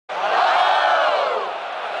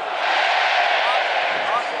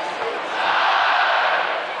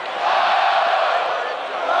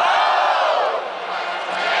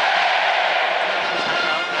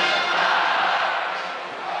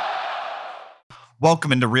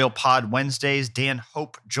Welcome into Real Pod Wednesdays. Dan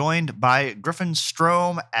Hope joined by Griffin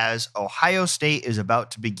Strome as Ohio State is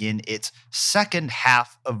about to begin its second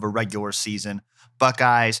half of a regular season.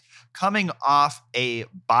 Buckeyes coming off a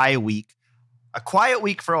bye week. A quiet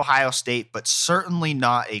week for Ohio State, but certainly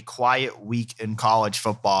not a quiet week in college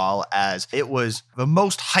football, as it was the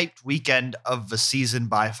most hyped weekend of the season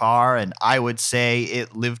by far, and I would say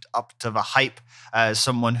it lived up to the hype as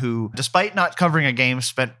someone who, despite not covering a game,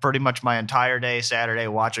 spent pretty much my entire day Saturday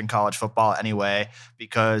watching college football anyway,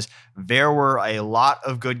 because there were a lot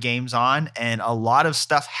of good games on and a lot of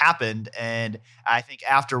stuff happened, and I think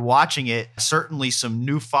after watching it, certainly some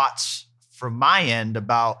new thoughts from my end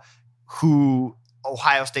about who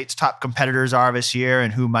Ohio State's top competitors are this year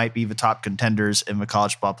and who might be the top contenders in the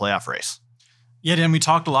college football playoff race. Yeah, Dan, we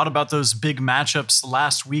talked a lot about those big matchups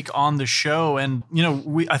last week on the show. And,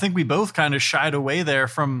 I think we both kind of shied away there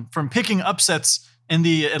from picking upsets in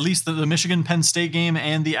at least the Michigan-Penn State game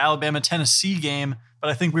and the Alabama-Tennessee game. But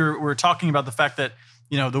I think we were talking about the fact that,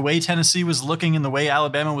 the way Tennessee was looking and the way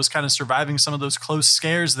Alabama was kind of surviving some of those close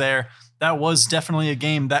scares there, that was definitely a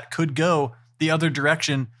game that could go the other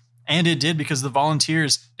direction. And it did, because the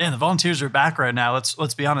Volunteers are back right now.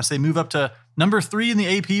 Let's be honest. They move up to number 3 in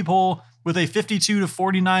the AP poll with a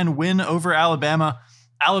 52-49 win over Alabama.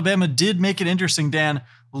 Alabama did make it interesting, Dan,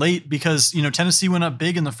 late, because, Tennessee went up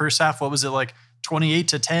big in the first half. What was it, like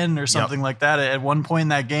 28-10 or something like that at one point in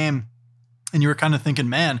that game? And you were kind of thinking,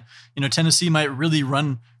 man, Tennessee might really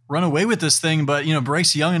run away with this thing. But,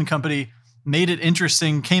 Bryce Young and company made it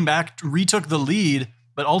interesting, came back, retook the lead,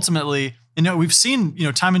 but ultimately, we've seen,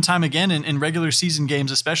 time and time again in regular season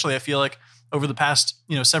games, especially, I feel like over the past,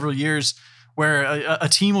 several years, where a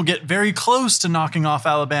team will get very close to knocking off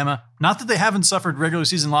Alabama. Not that they haven't suffered regular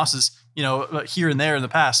season losses, here and there in the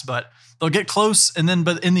past, but they'll get close.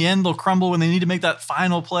 But in the end, they'll crumble when they need to make that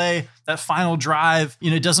final play, that final drive.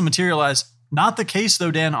 It doesn't materialize. Not the case,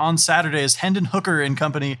 though, Dan, on Saturday, as Hendon Hooker and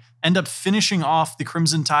company end up finishing off the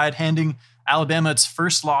Crimson Tide, handing Alabama its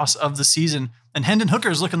first loss of the season. And Hendon Hooker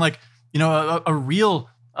is looking like,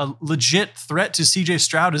 a legit threat to CJ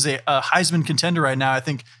Stroud as a Heisman contender right now. I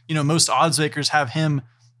think, most odds makers have him,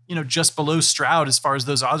 just below Stroud as far as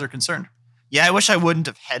those odds are concerned. Yeah, I wish I wouldn't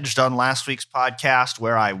have hedged on last week's podcast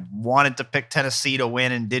where I wanted to pick Tennessee to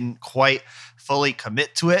win and didn't quite fully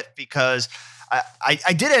commit to it, because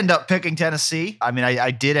I did end up picking Tennessee. I mean,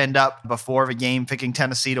 I did end up before the game picking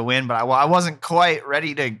Tennessee to win, but I wasn't quite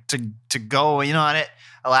ready to go on it.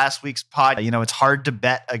 Last week's pod, it's hard to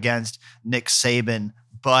bet against Nick Saban,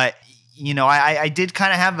 but, I did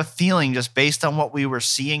kind of have a feeling, just based on what we were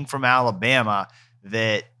seeing from Alabama,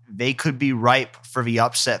 that they could be ripe for the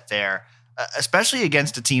upset there, especially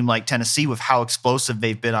against a team like Tennessee with how explosive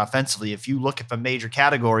they've been offensively. If you look at the major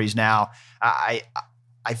categories now, I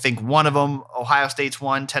think one of them, Ohio State's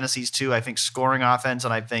 1, Tennessee's 2. I think scoring offense,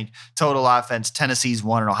 and I think total offense, Tennessee's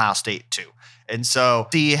 1 and Ohio State 2. And so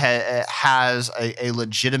he has a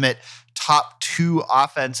legitimate top 2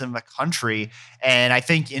 offense in the country. And I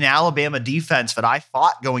think in Alabama defense that I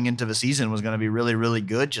thought going into the season was going to be really, really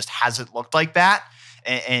good, just hasn't looked like that.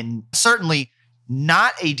 And certainly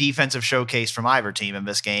not a defensive showcase from either team in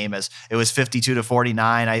this game, as it was 52-49.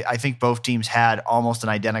 I think both teams had almost an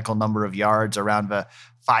identical number of yards, around the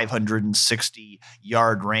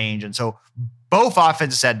 560-yard range. And so both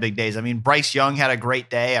offenses had big days. I mean, Bryce Young had a great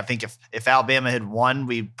day. I think if Alabama had won,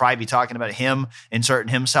 we'd probably be talking about him inserting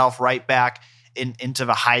himself right back into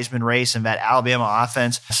the Heisman race, and that Alabama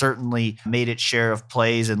offense certainly made its share of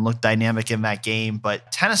plays and looked dynamic in that game. But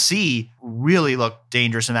Tennessee really looked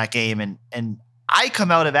dangerous in that game. And I come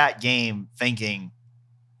out of that game thinking,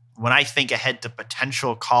 when I think ahead to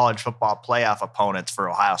potential college football playoff opponents for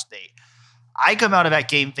Ohio State, I come out of that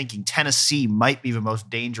game thinking Tennessee might be the most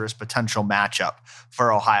dangerous potential matchup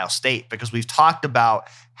for Ohio State, because we've talked about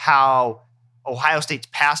how Ohio State's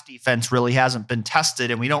pass defense really hasn't been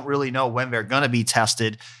tested, and we don't really know when they're going to be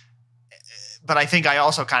tested. But I think I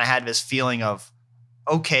also kind of had this feeling of,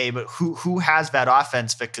 okay, but who has that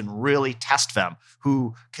offense that can really test them,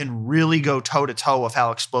 who can really go toe-to-toe with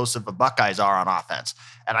how explosive the Buckeyes are on offense?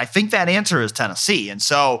 And I think that answer is Tennessee. And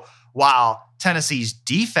so while Tennessee's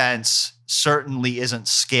defense certainly isn't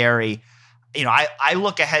scary, I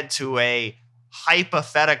look ahead to a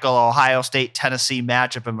hypothetical Ohio State-Tennessee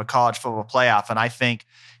matchup in the college football playoff, and I think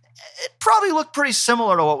it probably looked pretty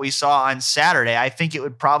similar to what we saw on Saturday. I think it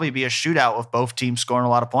would probably be a shootout with both teams scoring a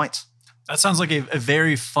lot of points. That sounds like a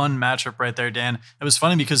very fun matchup right there, Dan. It was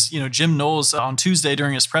funny because, Jim Knowles on Tuesday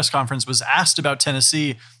during his press conference was asked about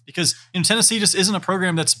Tennessee, because, Tennessee just isn't a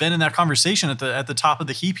program that's been in that conversation at the top of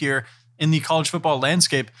the heap here. in the college football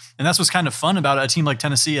landscape. And that's what's kind of fun about a team like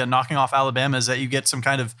Tennessee and knocking off Alabama, is that you get some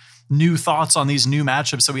kind of new thoughts on these new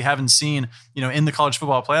matchups that we haven't seen, in the college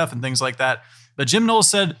football playoff and things like that. But Jim Knowles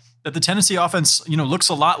said that the Tennessee offense, looks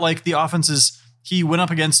a lot like the offenses he went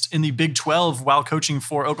up against in the Big 12 while coaching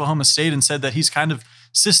for Oklahoma State, and said that he's kind of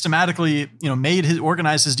systematically,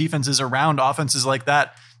 organized his defenses around offenses like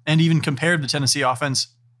that, and even compared the Tennessee offense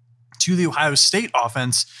to the Ohio State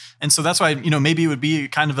offense. And so that's why, maybe it would be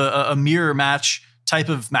kind of a mirror match type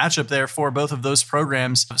of matchup there for both of those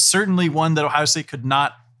programs. Certainly one that Ohio State could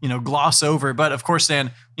not, gloss over. But of course,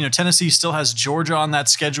 Dan, Tennessee still has Georgia on that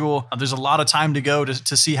schedule. There's a lot of time to go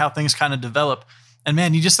to see how things kind of develop. And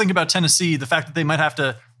man, you just think about Tennessee, the fact that they might have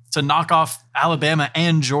to knock off Alabama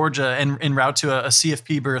and Georgia en route to a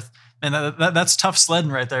CFP berth. And that's tough sledding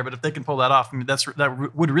right there. But if they can pull that off,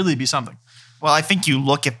 that would really be something. Well, I think you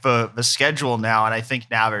look at the schedule now, and I think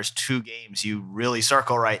now there's 2 games you really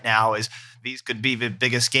circle right now is these could be the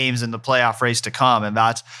biggest games in the playoff race to come. And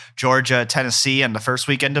that's Georgia, Tennessee on the first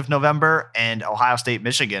weekend of November, and Ohio State,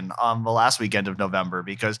 Michigan on the last weekend of November,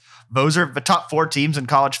 because those are the top 4 teams in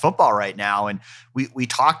college football right now. And we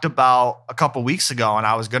talked about a couple weeks ago, and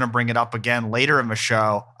I was going to bring it up again later in the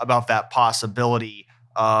show about that possibility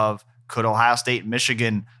of could Ohio State and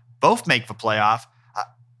Michigan both make the playoff.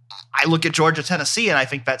 I look at Georgia, Tennessee, and I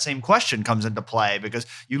think that same question comes into play, because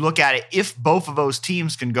you look at it, if both of those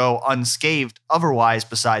teams can go unscathed otherwise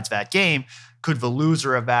besides that game, could the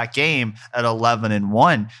loser of that game at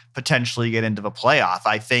 11-1 potentially get into the playoff?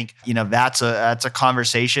 I think, that's a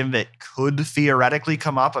conversation that could theoretically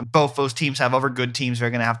come up. And both those teams have other good teams they're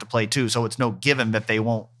going to have to play too. So it's no given that they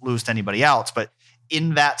won't lose to anybody else. But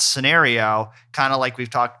in that scenario, kind of like we've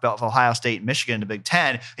talked about with Ohio State and Michigan in the Big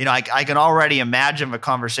Ten, I can already imagine the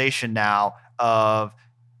conversation now of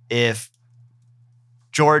if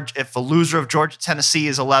the loser of Georgia, Tennessee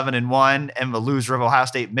is 11-1 and the loser of Ohio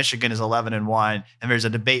State, Michigan is 11-1, and there's a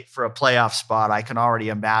debate for a playoff spot, I can already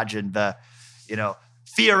imagine the,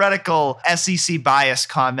 theoretical SEC bias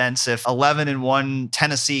comments if 11-1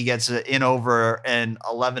 Tennessee gets in over and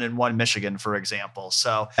 11-1 Michigan, for example.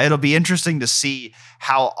 So it'll be interesting to see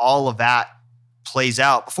how all of that plays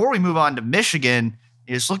out. Before we move on to Michigan,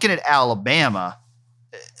 just looking at Alabama,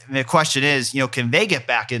 the question is, can they get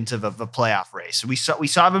back into the playoff race? We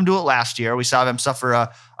saw them do it last year. We saw them suffer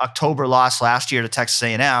a October loss last year to Texas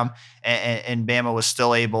A&M, and Bama was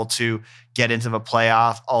still able to get into the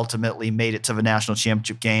playoff, ultimately made it to the national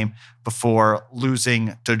championship game before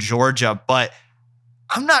losing to Georgia. But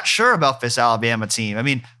I'm not sure about this Alabama team. I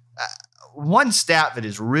mean, one stat that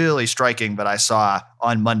is really striking that I saw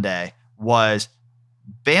on Monday was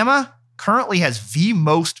Bama currently has the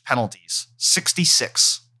most penalties,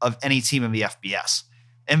 66, of any team in the FBS.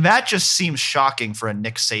 And that just seems shocking for a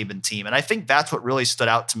Nick Saban team. And I think that's what really stood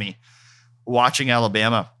out to me watching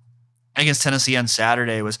Alabama against Tennessee on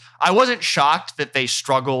Saturday was I wasn't shocked that they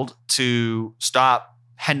struggled to stop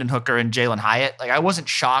Hendon Hooker and Jalen Hyatt. Like, I wasn't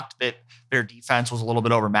shocked that their defense was a little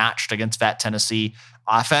bit overmatched against that Tennessee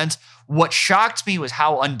offense. What shocked me was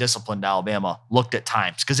how undisciplined Alabama looked at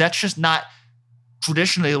times, because that's just not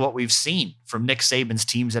traditionally what we've seen from Nick Saban's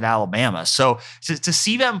teams at Alabama. So to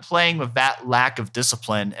see them playing with that lack of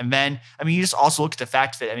discipline, and then, you just also look at the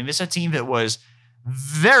fact that, this is a team that was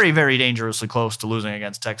very, very dangerously close to losing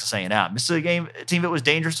against Texas A&M. This is a team that was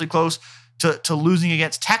dangerously close to losing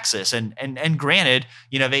against Texas. And granted,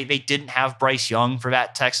 they didn't have Bryce Young for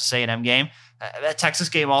that Texas A&M game. That Texas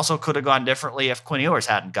game also could have gone differently if Quinn Ewers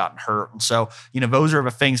hadn't gotten hurt. And so, those are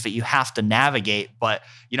the things that you have to navigate. But,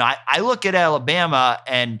 I look at Alabama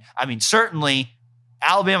and, certainly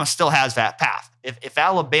Alabama still has that path. If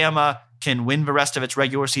Alabama can win the rest of its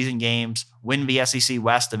regular season games, win the SEC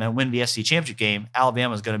West, and then win the SEC championship game,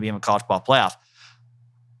 Alabama is going to be in the college ball playoff.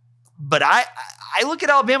 But I look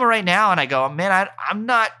at Alabama right now and I go, man, I'm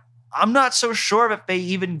not so sure that they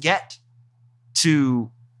even get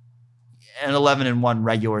to an 11-1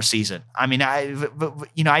 regular season. I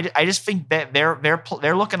just think that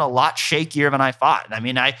they're looking a lot shakier than I thought.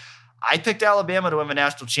 I picked Alabama to win the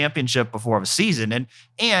national championship before the season,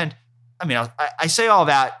 and I say all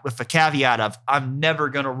that with the caveat of I'm never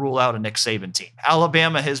going to rule out a Nick Saban team.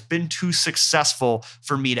 Alabama has been too successful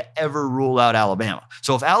for me to ever rule out Alabama.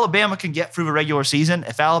 So if Alabama can get through the regular season,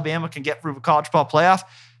 if Alabama can get through the college ball playoff,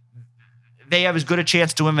 they have as good a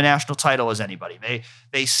chance to win the national title as anybody.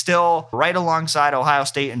 They still, right alongside Ohio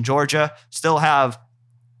State and Georgia, still have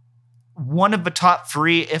one of the top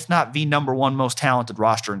 3, if not the number 1 most talented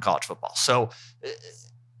roster in college football. So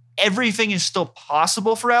everything is still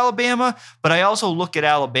possible for Alabama, but I also look at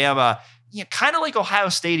Alabama, kind of like Ohio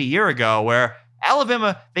State a year ago, where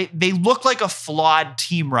Alabama, they look like a flawed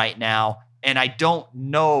team right now. And I don't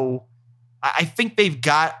know. I think they've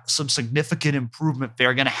got some significant improvement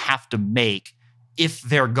they're going to have to make if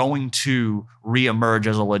they're going to reemerge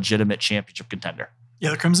as a legitimate championship contender. Yeah,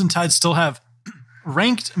 the Crimson Tide still have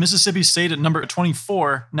ranked Mississippi State at number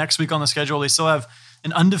 24 next week on the schedule. They still have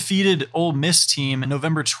an undefeated Ole Miss team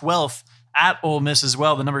November 12th at Ole Miss as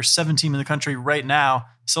well, the number 7 team in the country right now.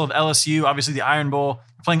 Still have LSU, obviously the Iron Bowl,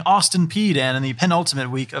 playing Austin Peay, Dan, in the penultimate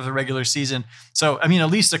week of the regular season. So, I mean, at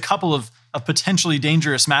least a couple of potentially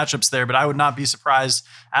dangerous matchups there, but I would not be surprised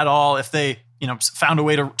at all if they, found a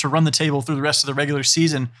way to run the table through the rest of the regular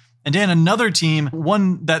season. And Dan, another team,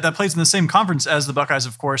 one that plays in the same conference as the Buckeyes,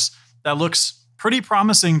 of course, that looks pretty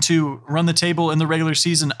promising to run the table in the regular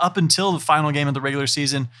season up until the final game of the regular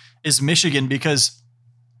season is Michigan, because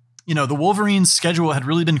the Wolverines' schedule had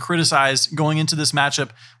really been criticized going into this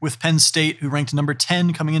matchup with Penn State, who ranked number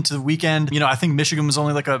 10 coming into the weekend. I think Michigan was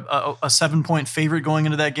only like a 7-point favorite going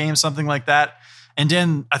into that game, something like that. And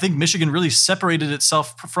then I think Michigan really separated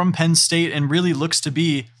itself from Penn State and really looks to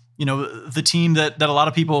be, the team that a lot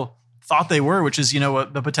of people thought they were, which is,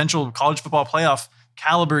 a potential college football playoff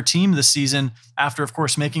caliber team this season after, of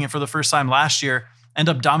course, making it for the first time last year. End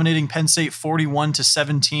up dominating Penn State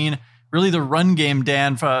 41-17. Really, the run game,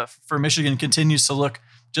 Dan, for Michigan continues to look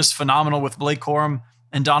just phenomenal with Blake Corum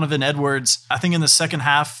and Donovan Edwards. I think in the second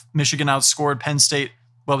half, Michigan outscored Penn State,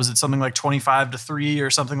 something like 25-3 or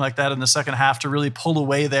something like that in the second half to really pull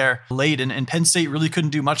away there late. And Penn State really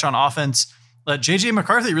couldn't do much on offense. J.J.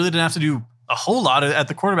 McCarthy really didn't have to do a whole lot at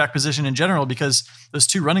the quarterback position in general, because those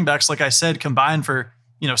two running backs, like I said, combined for,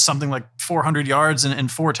 something like 400 yards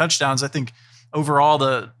and 4 touchdowns. I think overall,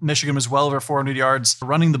 the Michigan was well over 400 yards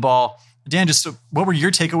running the ball. Dan, just what were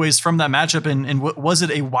your takeaways from that matchup, and was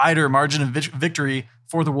it a wider margin of victory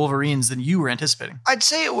for the Wolverines than you were anticipating? I'd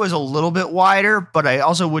say it was a little bit wider, but I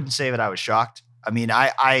also wouldn't say that I was shocked. I mean,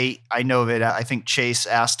 I know that I think Chase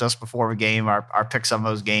asked us before the game our picks on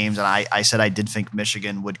those games, and I said I did think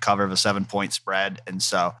Michigan would cover the 7-point spread. And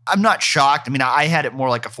so I'm not shocked. I mean, I had it more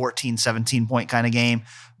like a 14, 17-point kind of game,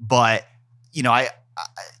 but, I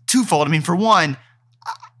twofold. I mean, for one,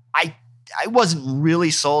 I wasn't really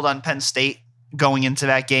sold on Penn State going into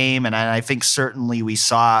that game. And I think certainly we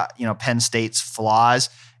saw, Penn State's flaws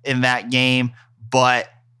in that game, but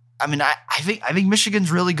I mean, I think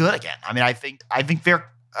Michigan's really good again. I mean, I think they're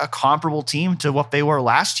a comparable team to what they were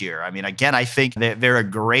last year. I mean, again, I think they're a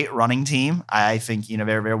great running team. I think,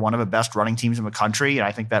 they're one of the best running teams in the country. And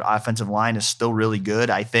I think that offensive line is still really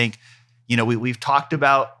good. I think, we've talked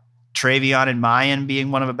about Travion and Mayan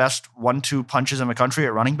being one of the best 1-2 punches in the country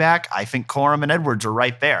at running back. I think Corum and Edwards are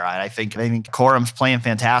right there. I think Corum's playing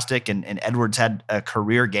fantastic, and Edwards had a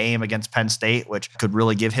career game against Penn State, which could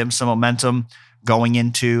really give him some momentum going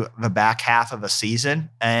into the back half of a season.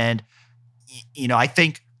 And, I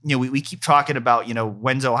think, we keep talking about,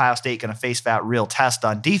 when's Ohio State going to face that real test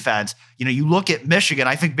on defense? You look at Michigan,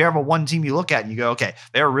 I think they're the one team you look at and you go, okay,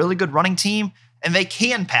 they're a really good running team and they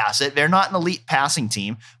can pass it. They're not an elite passing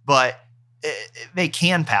team, but they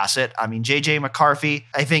can pass it. I mean, J.J. McCarthy,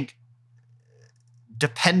 I think,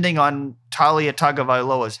 depending on Talia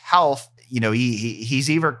Tagovailoa's health, he's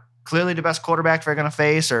either clearly the best quarterback they're going to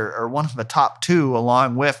face or one of the top 2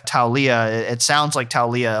 along with Talia. It sounds like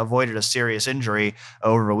Talia avoided a serious injury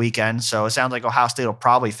over the weekend, so it sounds like Ohio State will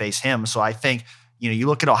probably face him. So I think, you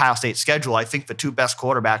look at Ohio State's schedule, I think the 2 best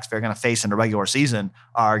quarterbacks they're going to face in the regular season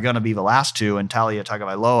are going to be the last 2, and Talia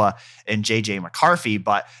Tagovailoa and J.J. McCarthy.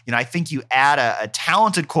 But, I think you add a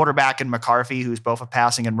talented quarterback in McCarthy, who's both a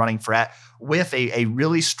passing and running threat, with a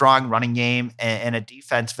really strong running game and a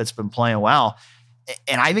defense that's been playing well.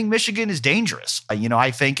 And I think Michigan is dangerous.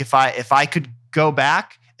 I think if I could go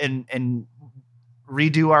back and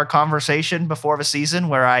redo our conversation before the season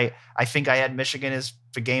where I think I had Michigan as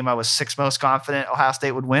the game I was 6th most confident Ohio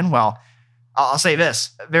State would win. Well, I'll say this.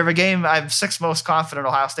 They're the game I'm 6th most confident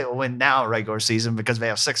Ohio State will win now regular season because they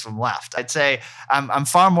have 6 of them left. I'd say I'm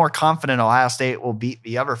far more confident Ohio State will beat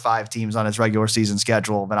the other 5 teams on its regular season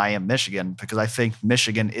schedule than I am Michigan, because I think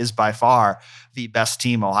Michigan is by far the best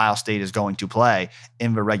team Ohio State is going to play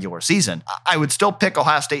in the regular season. I would still pick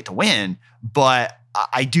Ohio State to win, but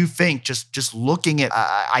I do think just looking at,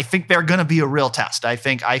 I think they're going to be a real test. I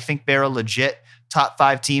think they're a legit top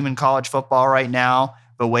 5 team in college football right now,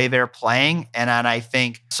 the way they're playing. And I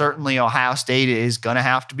think certainly Ohio State is going to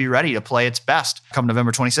have to be ready to play its best come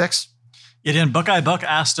November 26th. Yeah, Dan, Buckeye Buck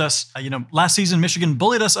asked us, last season, Michigan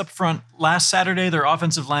bullied us up front. Last Saturday, their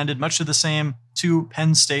offensive line did much of the same to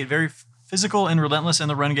Penn State. Very physical and relentless in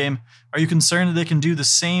the run game. Are you concerned that they can do the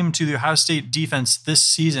same to the Ohio State defense this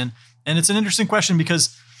season? And it's an interesting question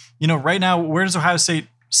because, right now, where does Ohio State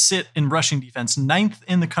sit in rushing defense? 9th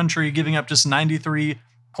in the country, giving up just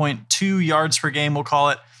 93.2 yards per game, we'll call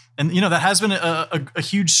it. And, that has been a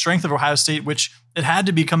huge strength of Ohio State, which it had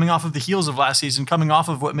to be coming off of the heels of last season, coming off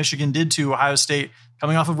of what Michigan did to Ohio State,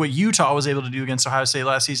 coming off of what Utah was able to do against Ohio State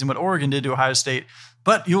last season, what Oregon did to Ohio State.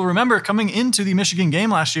 But you'll remember coming into the Michigan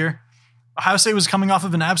game last year, Ohio State was coming off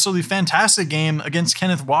of an absolutely fantastic game against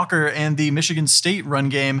Kenneth Walker and the Michigan State run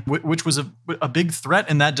game, which was a big threat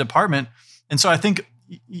in that department. And so I think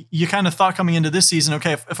you kind of thought coming into this season,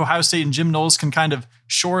 okay, if Ohio State and Jim Knowles can kind of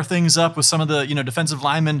shore things up with some of the, defensive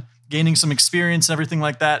linemen gaining some experience and everything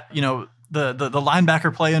like that, the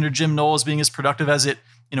linebacker play under Jim Knowles being as productive as it,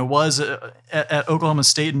 was at Oklahoma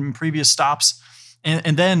State and previous stops.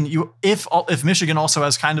 And then if Michigan also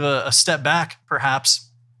has kind of a step back, perhaps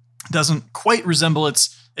doesn't quite resemble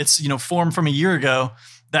its form from a year ago,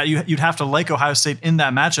 that you'd have to like Ohio State in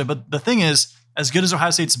that matchup. But the thing is, as good as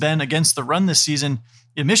Ohio State's been against the run this season,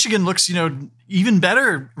 Michigan looks, even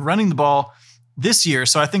better running the ball this year.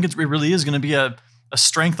 So I think it really is going to be a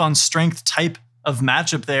strength on strength type of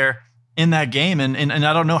matchup there in that game. And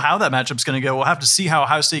I don't know how that matchup's going to go. We'll have to see how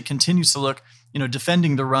Ohio State continues to look,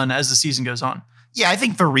 defending the run as the season goes on. Yeah, I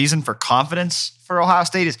think the reason for confidence for Ohio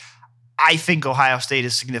State is I think Ohio State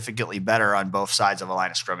is significantly better on both sides of a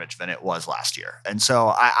line of scrimmage than it was last year. And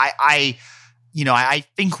so I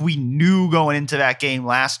think we knew going into that game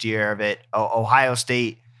last year that Ohio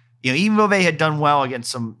State, even though they had done well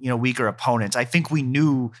against some, weaker opponents, I think we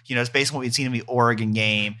knew, it's based on what we'd seen in the Oregon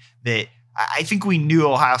game, that I think we knew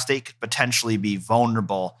Ohio State could potentially be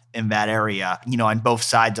vulnerable in that area, on both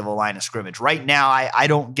sides of a line of scrimmage. Right now, I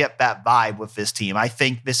don't get that vibe with this team. I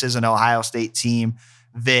think this is an Ohio State team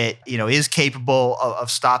that, is capable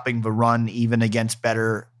of stopping the run even against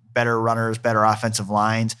better runners, better offensive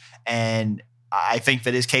lines. And I think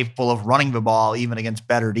that is capable of running the ball even against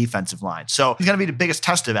better defensive lines. So it's going to be the biggest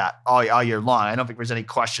test of that all year long. I don't think there's any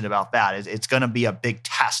question about that. It's going to be a big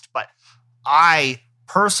test. But I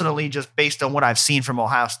personally, just based on what I've seen from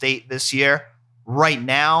Ohio State this year, right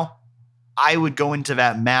now, I would go into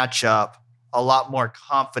that matchup a lot more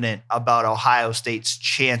confident about Ohio State's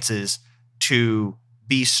chances to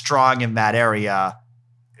be strong in that area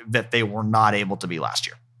that they were not able to be last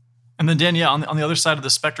year. And then, Dan, on the other side of the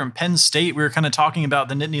spectrum, Penn State, we were kind of talking about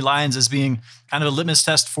the Nittany Lions as being kind of a litmus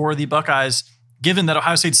test for the Buckeyes, given that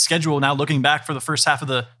Ohio State's schedule, now looking back for the first half of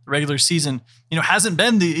the regular season, hasn't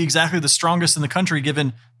been exactly the strongest in the country,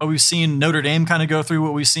 given what we've seen Notre Dame kind of go through,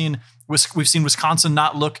 what we've seen Wisconsin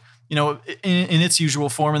not look, in its usual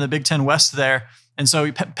form in the Big Ten West there. And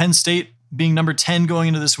so Penn State being number 10 going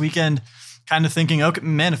into this weekend, kind of thinking, okay,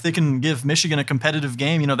 man, if they can give Michigan a competitive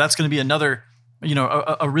game, that's going to be another,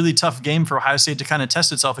 a really tough game for Ohio State to kind of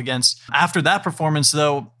test itself against. After that performance,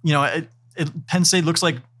 though, Penn State looks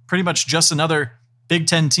like pretty much just another Big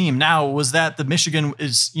Ten team. Now, was that the Michigan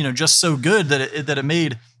is, just so good that it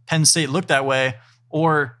made Penn State look that way?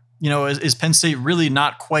 Or, is Penn State really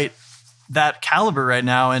not quite that caliber right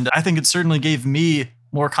now? And I think it certainly gave me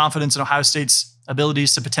more confidence in Ohio State's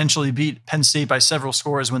abilities to potentially beat Penn State by several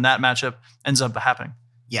scores when that matchup ends up happening.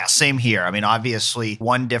 Yeah, same here. I mean, obviously,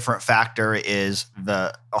 one different factor is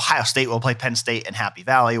the Ohio State will play Penn State in Happy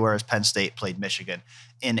Valley, whereas Penn State played Michigan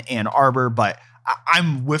in Ann Arbor. But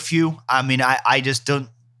I'm with you. I mean, I just don't,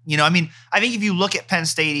 I think if you look at Penn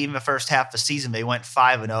State, even the first half of the season, they went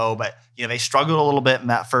 5-0, but, they struggled a little bit in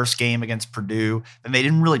that first game against Purdue, and they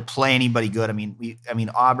didn't really play anybody good. I mean,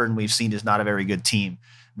 Auburn we've seen is not a very good team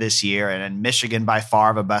this year, and Michigan by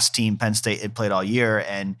far the best team Penn State had played all year.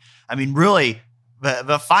 And I mean, really,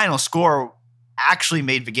 the final score actually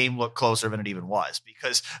made the game look closer than it even was,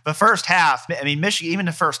 because the first half, Michigan, even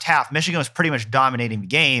the first half, Michigan was pretty much dominating the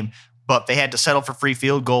game, but they had to settle for free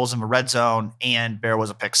field goals in the red zone, and there was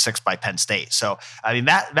a pick six by Penn State. So, I mean,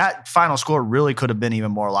 that final score really could have been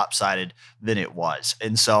even more lopsided than it was.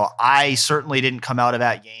 And so I certainly didn't come out of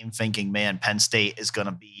that game thinking, man, Penn State is going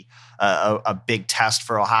to be a big test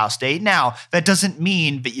for Ohio State. Now, that doesn't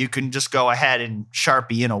mean that you can just go ahead and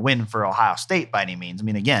Sharpie in a win for Ohio State by any means. I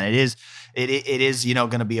mean, again, it is going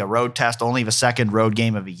to be a road test, only the second road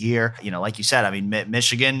game of the year. Like you said, I mean,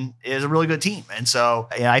 Michigan is a really good team. And so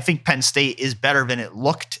I think Penn State is better than it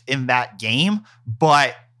looked in that game.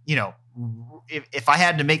 But, if I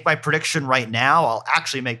had to make my prediction right now, I'll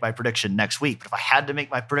actually make my prediction next week. But if I had to make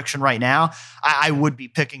my prediction right now, I would be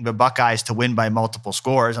picking the Buckeyes to win by multiple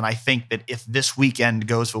scores. And I think that if this weekend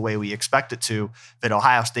goes the way we expect it to, that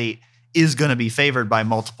Ohio State is going to be favored by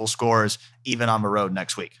multiple scores, even on the road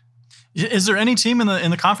next week. Is there any team in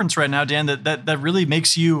the conference right now, Dan, that really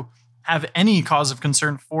makes you have any cause of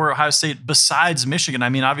concern for Ohio State besides Michigan. I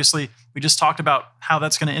mean, obviously, we just talked about how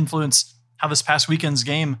that's going to influence how this past weekend's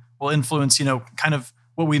game will influence, kind of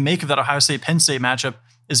what we make of that Ohio State-Penn State matchup.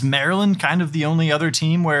 Is Maryland kind of the only other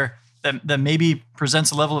team where that maybe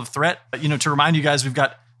presents a level of threat? To remind you guys, we've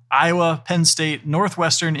got Iowa, Penn State,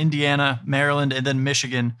 Northwestern, Indiana, Maryland, and then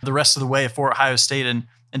Michigan the rest of the way for Ohio State. And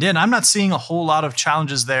Dan, I'm not seeing a whole lot of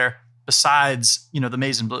challenges there besides, the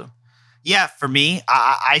maize and blue. Yeah, for me,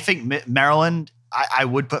 I think Maryland, I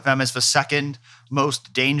would put them as the second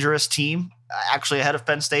most dangerous team, actually ahead of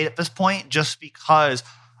Penn State at this point, just because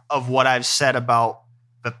of what I've said about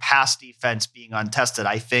the pass defense being untested.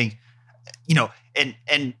 I think,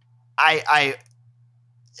 and I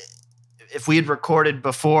if we had recorded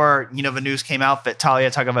before, the news came out that Talia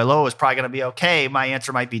Tagovailoa was probably going to be okay, my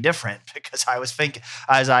answer might be different, because I was thinking,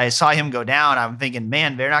 as I saw him go down, I'm thinking,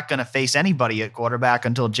 man, they're not going to face anybody at quarterback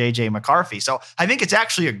until J.J. McCarthy. So I think it's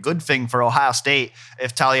actually a good thing for Ohio State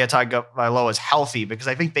if Talia Tagovailoa is healthy, because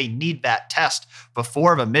I think they need that test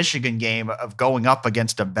before the Michigan game of going up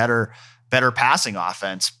against a better passing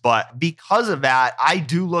offense. But because of that, I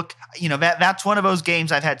do look, that's one of those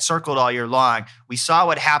games I've had circled all year long. We saw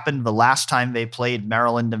what happened the last time they played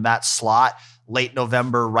Maryland in that slot, late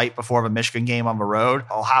November, right before the Michigan game on the road.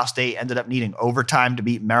 Ohio State ended up needing overtime to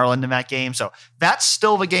beat Maryland in that game. So that's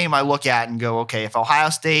still the game I look at and go, okay, if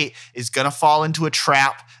Ohio State is going to fall into a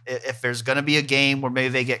trap, if there's going to be a game where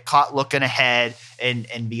maybe they get caught looking ahead and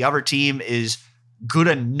the other team is good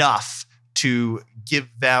enough to give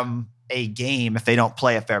them a game if they don't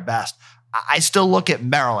play at their best, I still look at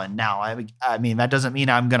Maryland now. I mean, that doesn't mean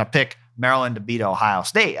I'm going to pick Maryland to beat Ohio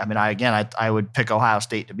State. I mean, I would pick Ohio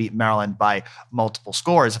State to beat Maryland by multiple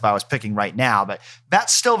scores if I was picking right now, but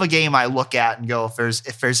that's still the game I look at and go,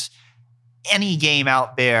 if there's any game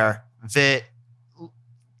out there that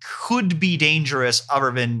could be dangerous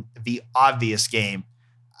other than the obvious game,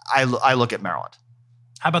 I look at Maryland.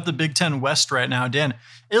 How about the Big Ten West right now, Dan?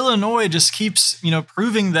 Illinois just keeps,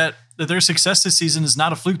 proving that their success this season is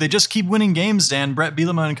not a fluke. They just keep winning games, Dan. Brett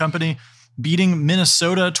Bielema and company beating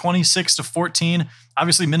Minnesota 26-14.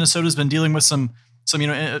 Obviously, Minnesota's been dealing with some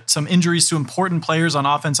injuries to important players on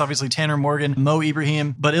offense. Obviously, Tanner Morgan, Mo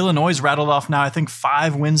Ibrahim. But Illinois rattled off now, I think,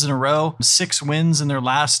 5 wins in a row, 6 wins in their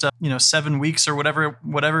last 7 weeks or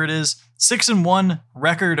whatever it is. 6-1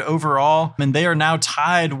 record overall, and they are now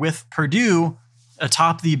tied with Purdue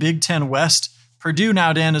atop the Big Ten West. Purdue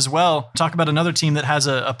now, Dan, as well. Talk about another team that has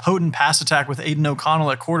a potent pass attack with Aiden O'Connell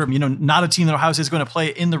at quarter. Not a team that Ohio State is going to play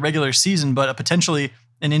in the regular season, but a potentially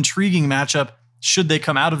an intriguing matchup should they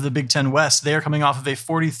come out of the Big Ten West. They are coming off of a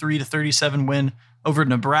 43-37 win over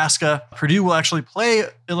Nebraska. Purdue will actually play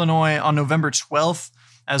Illinois on November 12th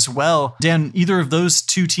as well. Dan, either of those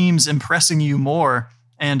two teams impressing you more?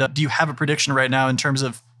 And do you have a prediction right now in terms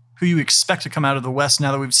of who you expect to come out of the West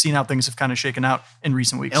now that we've seen how things have kind of shaken out in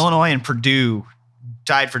recent weeks? Illinois and Purdue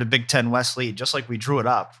tied for the Big Ten West lead, just like we drew it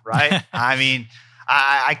up, right? I mean,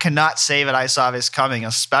 I cannot say that I saw this coming,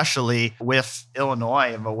 especially with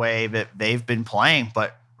Illinois in the way that they've been playing.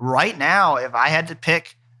 But right now, if I had to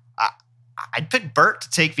pick, I'd pick Burt to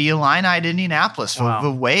take the Illini to Indianapolis. Wow.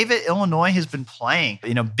 The way that Illinois has been playing,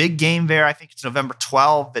 big game there. I think it's November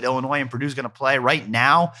 12th that Illinois and Purdue is going to play. Right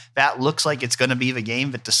now, that looks like it's going to be the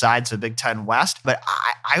game that decides the Big Ten West. But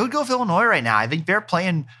I would go with Illinois right now. I think they're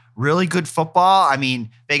playing really good football. I mean,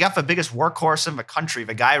 they got the biggest workhorse in the country.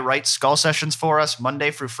 The guy writes skull sessions for us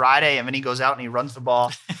Monday through Friday, and then he goes out and he runs the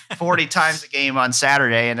ball 40 times a game on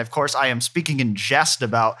Saturday. And of course, I am speaking in jest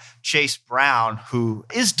about Chase Brown, who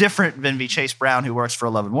is different than the Chase Brown who works for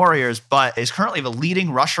 11 Warriors, but is currently the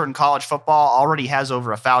leading rusher in college football, already has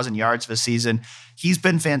over 1,000 yards this season. He's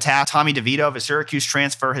been fantastic. Tommy DeVito, the Syracuse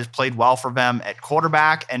transfer, has played well for them at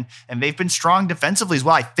quarterback, and they've been strong defensively as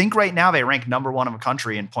well. I think right now they rank number 1 in the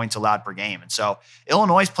country in points allowed per game. And so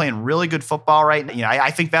Illinois is playing really good football right now.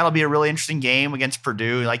 I think that'll be a really interesting game against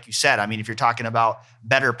Purdue. Like you said, I mean, if you're talking about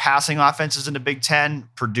better passing offenses in the Big Ten,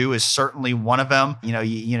 Purdue is certainly one of them.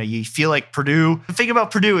 You feel like Purdue, the thing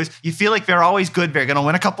about Purdue is you feel like they're always good. They're going to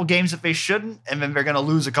win a couple games that they shouldn't, and then they're going to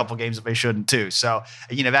lose a couple games that they shouldn't too. So,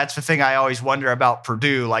 that's the thing I always wonder about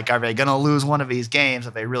Purdue. Like, are they going to lose one of these games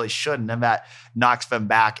that they really shouldn't? And that knocks them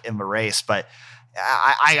back in the race. But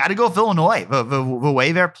I got to go with Illinois. The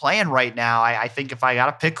way they're playing right now, I think if I got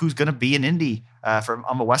to pick who's going to be in Indy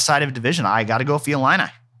on the west side of the division, I got to go with the Illini.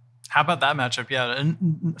 How about that matchup? Yeah,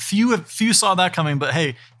 and few saw that coming, but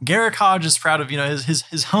hey, Garrick Hodge is proud of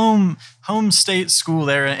his home state school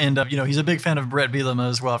there, and he's a big fan of Brett Bielema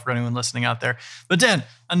as well, for anyone listening out there. But Dan,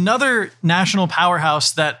 another national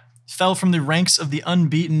powerhouse that fell from the ranks of the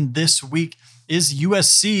unbeaten this week is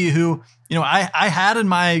USC, who, I had in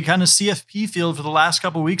my kind of CFP field for the last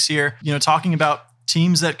couple of weeks here, talking about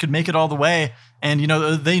teams that could make it all the way. And,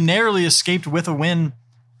 they narrowly escaped with a win,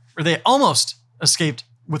 or they almost escaped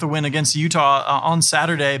with a win against Utah on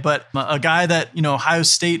Saturday. But a guy that, Ohio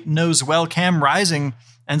State knows well, Cam Rising,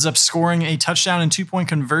 ends up scoring a touchdown and 2-point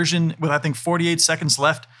conversion with, I think, 48 seconds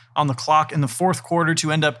left on the clock in the fourth quarter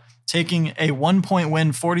to end up taking a 1-point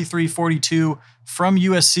win, 43-42 from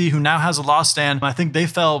USC, who now has a loss stand. I think they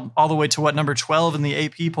fell all the way to number 12 in the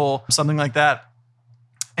AP poll, something like that.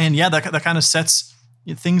 And yeah, that kind of sets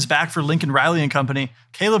things back for Lincoln Riley and company.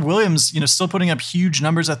 Caleb Williams, still putting up huge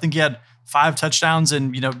numbers. I think he had 5 touchdowns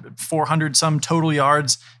and 400 some total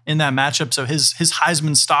yards in that matchup. So his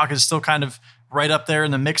Heisman stock is still kind of right up there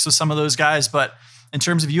in the mix with some of those guys. But in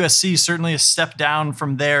terms of USC, certainly a step down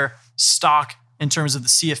from their stock in terms of the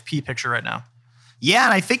CFP picture right now. Yeah,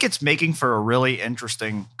 and I think it's making for a really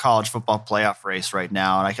interesting college football playoff race right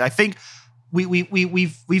now. And I think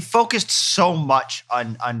we've focused so much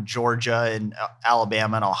on Georgia and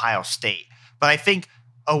Alabama and Ohio State, but I think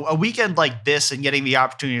a weekend like this and getting the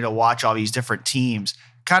opportunity to watch all these different teams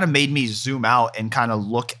kind of made me zoom out and kind of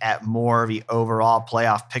look at more of the overall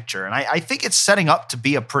playoff picture. And I think it's setting up to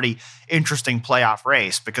be a pretty interesting playoff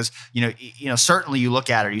race because, certainly you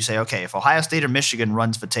look at it, you say, okay, if Ohio State or Michigan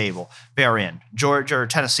runs the table, they're in. Georgia or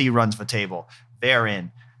Tennessee runs the table, they're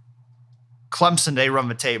in. Clemson, they run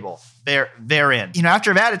the table, they're in.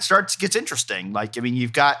 After that, it gets interesting.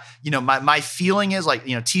 You've got, my feeling is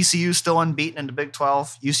TCU still unbeaten in the Big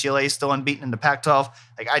 12, UCLA still unbeaten in the Pac-12.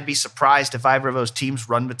 I'd be surprised if either of those teams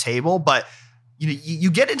run the table, but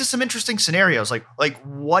you get into some interesting scenarios. Like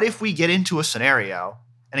what if we get into a scenario,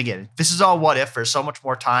 and again, this is all what if, there's so much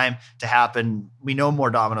more time to happen. We know more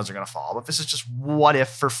dominoes are going to fall, but this is just what if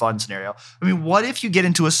for fun scenario. What if you get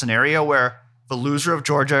into a scenario where the loser of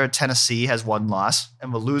Georgia or Tennessee has 1 loss,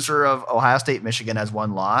 and the loser of Ohio State, Michigan has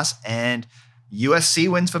 1 loss, and USC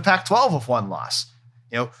wins the Pac-12 with 1 loss?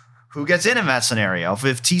 Who gets in that scenario?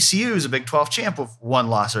 If TCU is a Big 12 champ with 1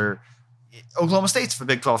 loss, or Oklahoma State's the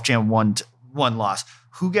Big 12 champ, one loss,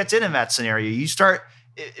 who gets in that scenario?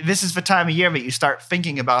 This is the time of year that you start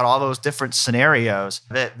thinking about all those different scenarios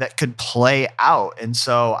that could play out. And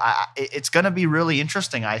so it's going to be really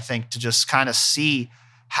interesting, I think, to just kind of see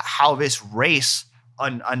how this race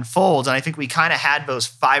unfolds. And I think we kind of had those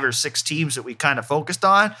 5 or 6 teams that we kind of focused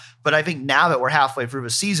on. But I think now that we're halfway through the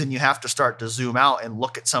season, you have to start to zoom out and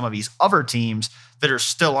look at some of these other teams that are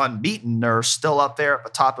still unbeaten. They're still up there at the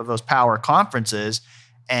top of those power conferences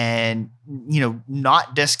and,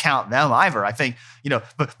 not discount them either. I think,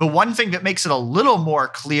 but the one thing that makes it a little more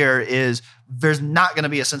clear is there's not going to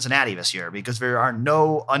be a Cincinnati this year because there are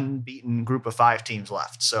no unbeaten group of 5 teams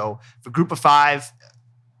left. So the group of 5,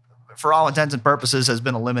 for all intents and purposes, has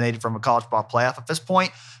been eliminated from a college football playoff at this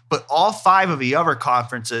point. But all 5 of the other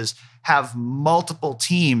conferences have multiple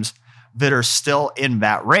teams that are still in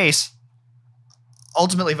that race.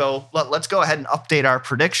 Ultimately, though, let's go ahead and update our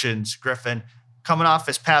predictions, Griffin. Coming off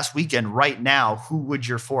this past weekend right now, who would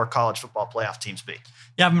your 4 college football playoff teams be?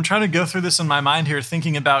 Yeah, I'm trying to go through this in my mind here,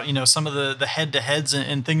 thinking about, some of the head-to-heads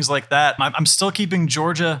and things like that. I'm still keeping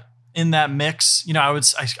Georgia in that mix.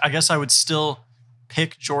 I guess I would still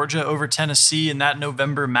pick Georgia over Tennessee in that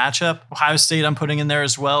November matchup. Ohio State I'm putting in there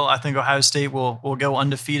as well. I think Ohio State will go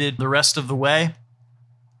undefeated the rest of the way,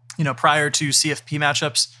 prior to CFP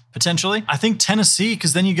matchups potentially. I think Tennessee,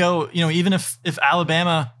 because then you go, even if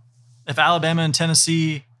Alabama and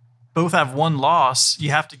Tennessee both have 1 loss,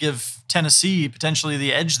 you have to give Tennessee potentially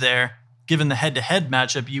the edge there, given the head-to-head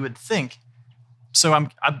matchup, you would think. So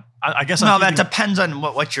I guess that depends on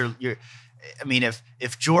what you're.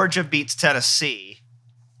 If Georgia beats Tennessee,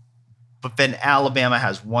 but then Alabama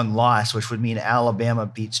has 1 loss, which would mean Alabama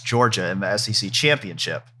beats Georgia in the SEC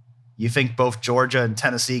championship, you think both Georgia and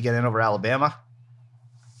Tennessee get in over Alabama?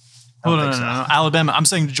 No. Alabama. I'm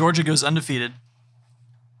saying Georgia goes undefeated.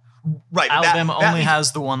 Right. Alabama only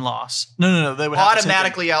has the 1 loss. No. They would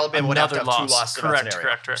automatically Alabama would have to have 2 losses.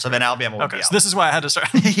 Correct. So then Alabama would be out. So this is why I had to start.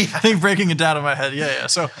 I think breaking it down in my head. Yeah.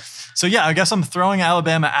 So yeah, I guess I'm throwing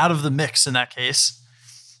Alabama out of the mix in that case,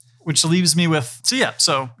 which leaves me with,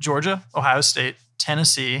 so Georgia, Ohio State,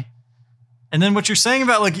 Tennessee. And then what you're saying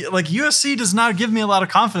about like USC does not give me a lot of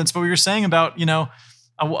confidence, but what you're saying about,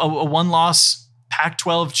 a 1-loss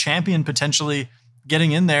Pac-12 champion potentially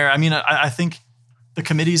getting in there. I think the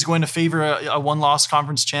committee is going to favor a 1-loss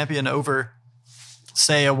conference champion over,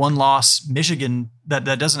 say, a 1-loss Michigan that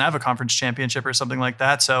doesn't have a conference championship or something like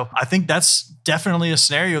that. So I think that's definitely a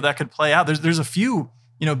scenario that could play out. There's a few,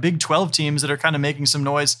 Big 12 teams that are kind of making some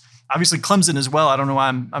noise. Obviously, Clemson as well. I don't know why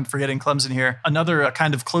I'm forgetting Clemson here. Another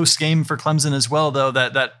kind of close game for Clemson as well, though,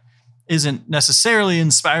 that isn't necessarily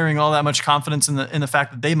inspiring all that much confidence in the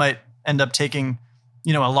fact that they might end up taking,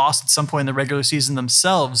 a loss at some point in the regular season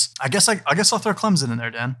themselves. I guess I'll throw Clemson in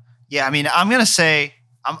there, Dan. Yeah, I mean, I'm gonna say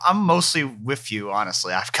I'm mostly with you,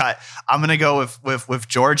 honestly. I'm gonna go with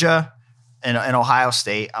Georgia and Ohio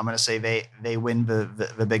State. I'm gonna say they win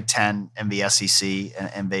the Big Ten and the SEC,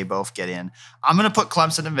 and they both get in. I'm gonna put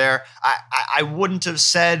Clemson in there. I wouldn't have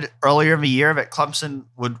said earlier in the year that Clemson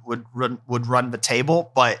would run the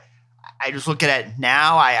table, but I just look at it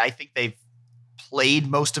now. I think they've played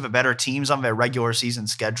most of the better teams on their regular season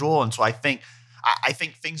schedule, and so I think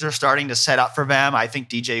things are starting to set up for them. I think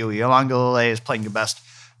DJ Uiagalelei is playing the best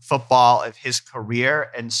football of his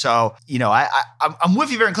career, and so I'm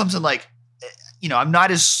with you there in Clemson. Like, I'm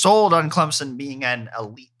not as sold on Clemson being an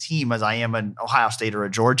elite team as I am an Ohio State or a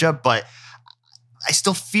Georgia, but I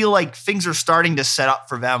still feel like things are starting to set up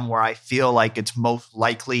for them where I feel like it's most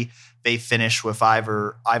likely they finish with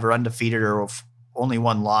either undefeated or with only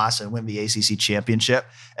one loss and win the ACC championship.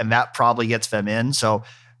 And that probably gets them in. So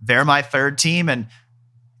they're my third team. And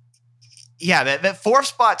yeah, that fourth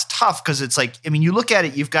spot's tough because it's like, I mean, you look at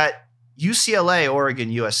it, you've got UCLA, Oregon,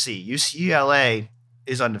 USC. UCLA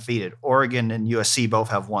is undefeated. Oregon and USC both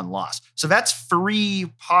have one loss. So that's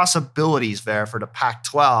three possibilities there for the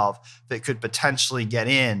Pac-12 that could potentially get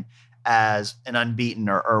in as an unbeaten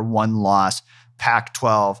or one loss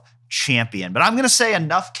Pac-12 champion. But I'm going to say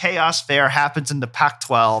enough chaos there happens in the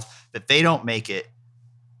Pac-12 that they don't make it.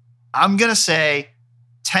 I'm going to say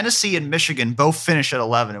Tennessee and Michigan both finish at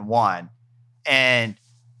 11-1, and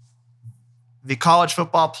the college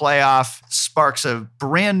football playoff sparks a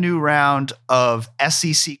brand new round of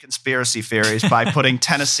SEC conspiracy theories by putting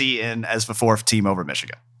Tennessee in as the fourth team over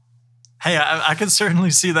Michigan. Hey, I can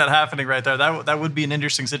certainly see that happening right there. That would be an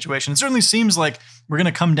interesting situation. It certainly seems like we're going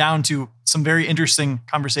to come down to some very interesting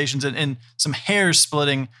conversations and some hair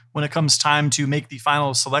splitting when it comes time to make the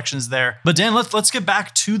final selections there. But Dan, let's get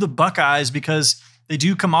back to the Buckeyes because they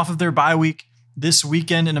do come off of their bye week this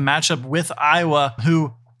weekend in a matchup with Iowa,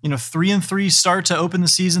 who 3-3 start to open the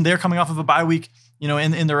season. They're coming off of a bye week,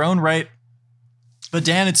 in their own right. But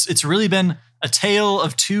Dan, it's really been a tale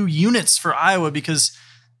of two units for Iowa because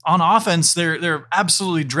on offense, they're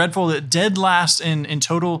absolutely dreadful. They're dead last in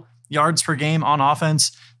total yards per game on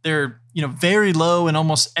offense. They're very low in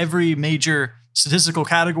almost every major statistical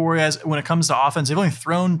category when it comes to offense. They've only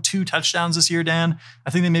thrown 2 touchdowns this year, Dan. I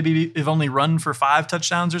think they've only run for 5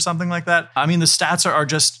 touchdowns or something like that. I mean, the stats are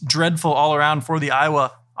just dreadful all around for the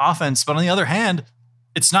Iowa offense. But on the other hand,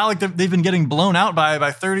 it's not like they've been getting blown out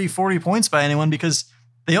by 30, 40 points by anyone because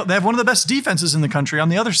they have one of the best defenses in the country on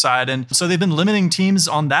the other side. And so they've been limiting teams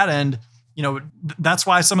on that end. That's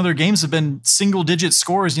why some of their games have been single digit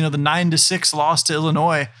scores. The 9-6 loss to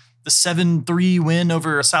Illinois, the 7-3 win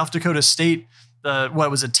over South Dakota State, the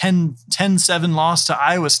 10-7 loss to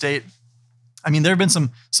Iowa State. I mean, there have been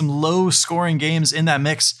some low scoring games in that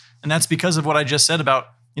mix. And that's because of what I just said about,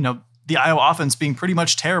 the Iowa offense being pretty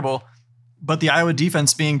much terrible, but the Iowa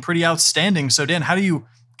defense being pretty outstanding. So Dan, how do you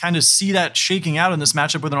kind of see that shaking out in this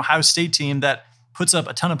matchup with an Ohio State team that puts up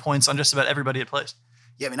a ton of points on just about everybody it plays?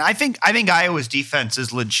 Yeah, I mean, I think Iowa's defense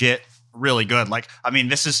is legit really good. Like, I mean,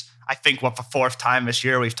 this is, I think, what the fourth time this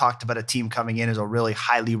year we've talked about a team coming in as a really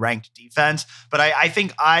highly ranked defense. But I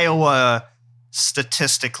think Iowa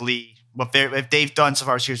statistically, if they've done so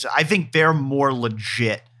far this year, I think they're more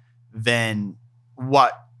legit than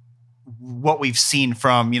what we've seen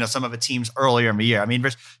from some of the teams earlier in the year. I mean,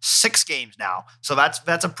 there's 6 games now, so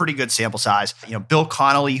that's a pretty good sample size. Bill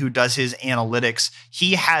Connolly, who does his analytics,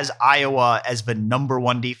 he has Iowa as the number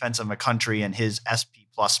 1 defense in the country in his SP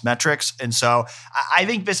plus metrics, and so I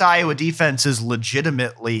think this Iowa defense is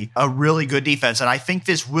legitimately a really good defense, and I think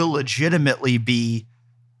this will legitimately be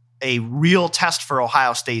a real test for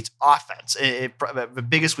Ohio State's offense. The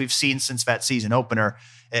biggest we've seen since that season opener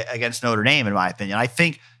against Notre Dame, in my opinion. I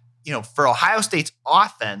think for Ohio State's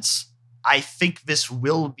offense, I think this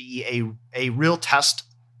will be a real test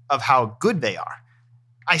of how good they are.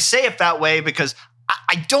 I say it that way because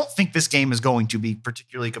I don't think this game is going to be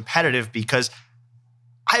particularly competitive because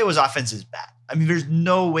Iowa's offense is bad. I mean, there's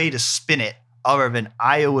no way to spin it other than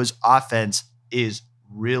Iowa's offense is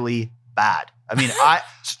really bad. I mean,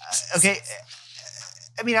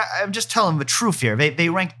 I'm just telling the truth here. They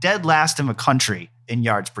rank dead last in the country in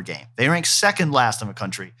yards per game. They rank second last in the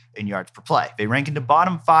country in yards per play. They rank in the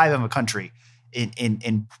bottom 5 in the country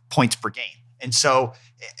in points per game. And so,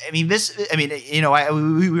 we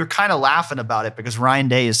were kind of laughing about it because Ryan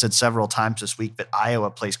Day has said several times this week that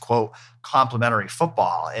Iowa plays, quote, complementary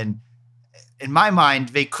football. And in my mind,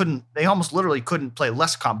 they almost literally couldn't play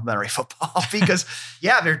less complimentary football because,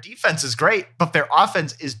 yeah, their defense is great, but their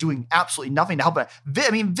offense is doing absolutely nothing to help it.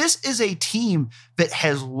 I mean, this is a team that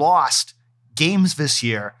has lost games this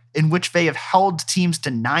year in which they have held teams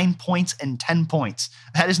to 9 points and 10 points.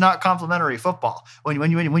 That is not complimentary football.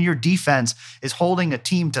 When your defense is holding a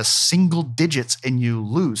team to single digits and you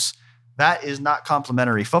lose, that is not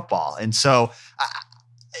complimentary football. And so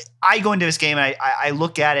I go into this game and I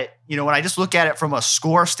look at it, when I just look at it from a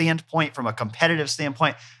score standpoint, from a competitive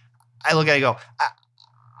standpoint, I look at it and go,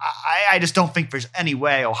 I just don't think there's any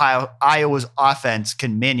way Iowa's offense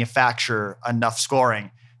can manufacture enough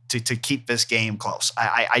scoring to keep this game close.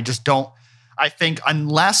 I just don't. I think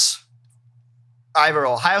unless either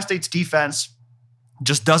Ohio State's defense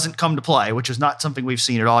just doesn't come to play, which is not something we've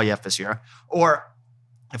seen at all yet this year, or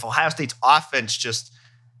if Ohio State's offense just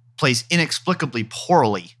plays inexplicably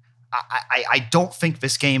poorly, I don't think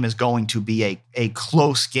this game is going to be a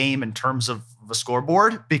close game in terms of the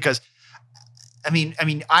scoreboard because, I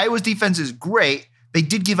mean, Iowa's defense is great. They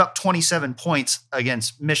did give up 27 points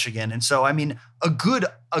against Michigan. And so, I mean, a good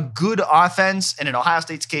offense, and in Ohio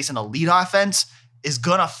State's case, an elite offense, is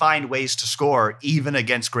going to find ways to score even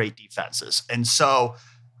against great defenses. And so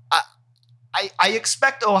I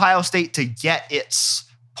expect Ohio State to get its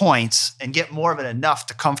points and get more than enough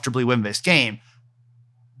to comfortably win this game.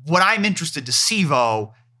 What I'm interested to see,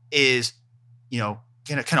 though, is,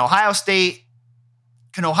 can Ohio State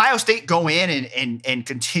go in and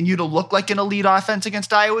continue to look like an elite offense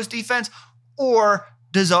against Iowa's defense? Or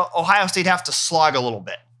does Ohio State have to slog a little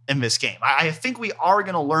bit in this game? I think we are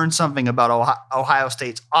going to learn something about Ohio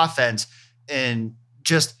State's offense and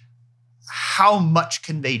just how much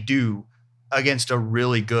can they do against a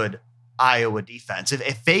really good Iowa defense.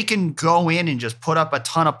 If they can go in and just put up a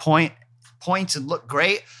ton of points and look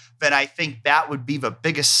great, then I think that would be the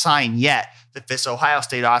biggest sign yet that this Ohio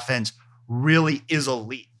State offense really is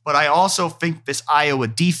elite. But I also think this Iowa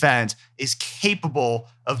defense is capable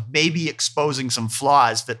of maybe exposing some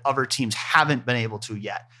flaws that other teams haven't been able to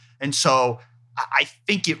yet. And so I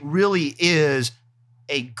think it really is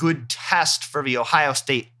a good test for the Ohio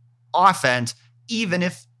State offense, even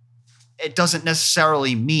if it doesn't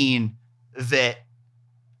necessarily mean that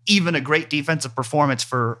even a great defensive performance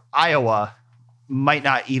for Iowa might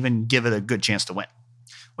not even give it a good chance to win.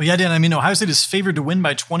 Well, yeah, Dan, I mean, Ohio State is favored to win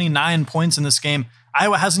by 29 points in this game.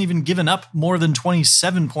 Iowa hasn't even given up more than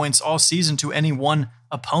 27 points all season to any one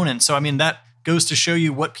opponent. So, I mean, that goes to show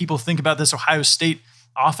you what people think about this Ohio State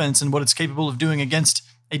offense and what it's capable of doing against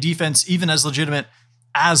a defense even as legitimate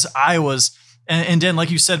as Iowa's. And Dan, like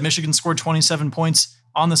you said, Michigan scored 27 points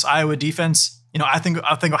on this Iowa defense. I think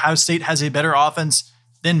Ohio State has a better offense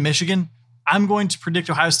than Michigan. I'm going to predict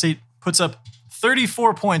Ohio State puts up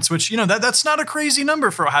 34 points, which, that's not a crazy number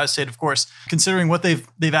for Ohio State, of course, considering what they've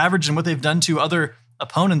averaged and what they've done to other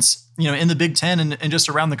opponents, in the Big Ten and just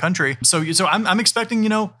around the country. So I'm expecting,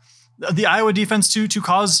 the Iowa defense to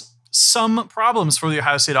cause some problems for the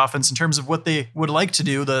Ohio State offense in terms of what they would like to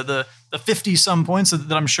do, the 50 some points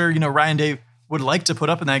that I'm sure, Ryan Day would like to put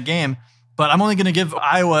up in that game. But I'm only going to give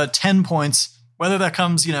Iowa 10 points, whether that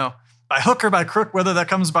comes, by hook or by crook, whether that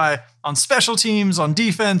comes on special teams, on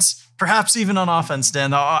defense, perhaps even on offense,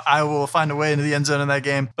 Dan. I will find a way into the end zone in that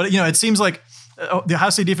game. But, it seems like the Ohio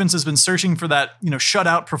State defense has been searching for that,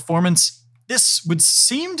 shutout performance. This would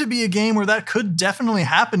seem to be a game where that could definitely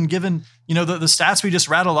happen given, the stats we just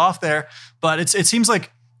rattled off there. But it seems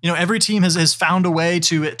like, every team has found a way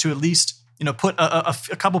to at least, put a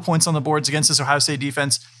couple points on the boards against this Ohio State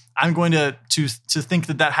defense. I'm going to think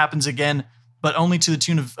that happens again, but only to the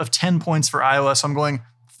tune of 10 points for Iowa. So I'm going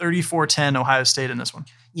 34-10 Ohio State in this one.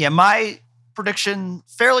 Yeah, my prediction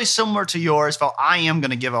fairly similar to yours, though I am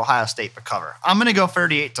going to give Ohio State the cover. I'm going to go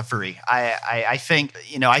 38-3. I think,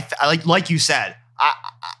 I like you said,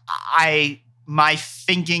 my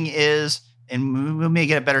thinking is, and we may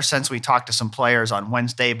get a better sense when we talk to some players on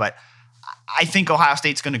Wednesday, but I think Ohio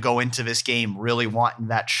State's going to go into this game really wanting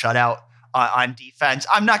that shutout on defense.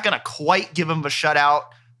 I'm not going to quite give them a shutout,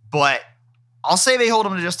 but I'll say they hold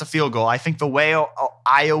them to just a field goal. I think the way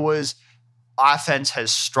Iowa's offense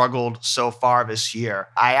has struggled so far this year,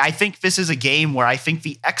 I think this is a game where I think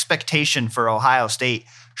the expectation for Ohio State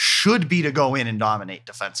should be to go in and dominate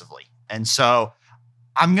defensively. And so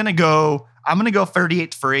I'm going to go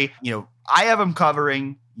 38-3. I have them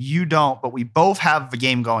covering, you don't, but we both have the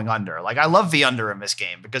game going under. Like, I love the under in this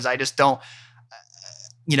game because I just don't,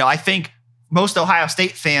 I think most Ohio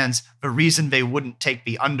State fans, the reason they wouldn't take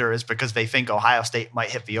the under is because they think Ohio State might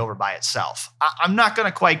hit the over by itself. I'm not going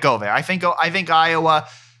to quite go there. I think Iowa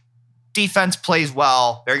defense plays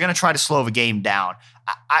well. They're going to try to slow the game down.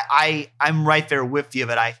 I'm right there with you,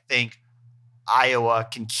 but I think Iowa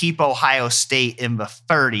can keep Ohio State in the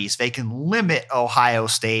 30s. They can limit Ohio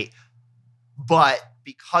State, but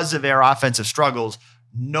because of their offensive struggles,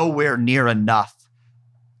 nowhere near enough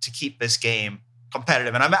to keep this game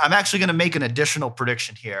competitive. And I'm actually going to make an additional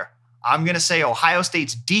prediction here. I'm going to say Ohio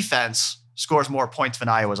State's defense scores more points than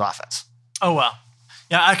Iowa's offense. Oh, wow.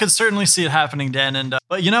 Yeah, I could certainly see it happening, Dan. And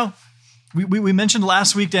but, we mentioned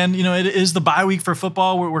last week, Dan, it is the bye week for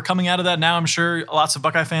football. We're coming out of that now. I'm sure lots of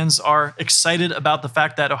Buckeye fans are excited about the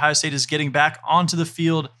fact that Ohio State is getting back onto the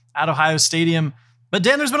field at Ohio Stadium. But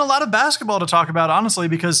Dan, there's been a lot of basketball to talk about, honestly,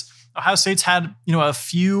 because Ohio State's had, a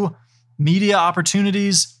few media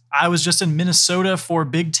opportunities. I was just in Minnesota for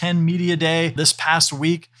Big Ten Media Day this past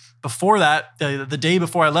week. Before that, the day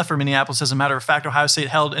before I left for Minneapolis, as a matter of fact, Ohio State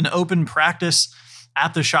held an open practice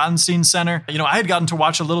at the Schottenstein Center. I had gotten to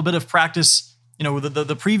watch a little bit of practice,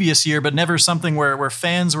 the previous year, but never something where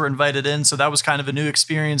fans were invited in. So that was kind of a new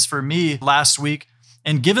experience for me last week.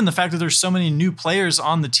 And given the fact that there's so many new players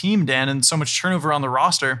on the team, Dan, and so much turnover on the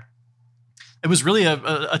roster, it was really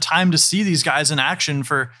a time to see these guys in action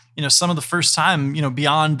for, some of the first time,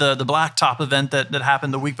 beyond the Blacktop event that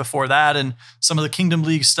happened the week before that and some of the Kingdom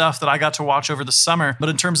League stuff that I got to watch over the summer. But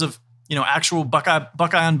in terms of, actual Buckeye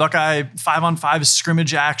on Buckeye 5-on-5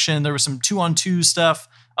 scrimmage action, there was some 2-on-2 stuff,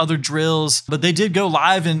 other drills, but they did go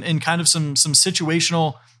live in kind of some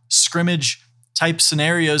situational scrimmage type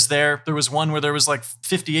scenarios there. There was one where there was like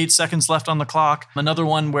 58 seconds left on the clock. Another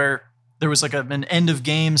one where there was like an end of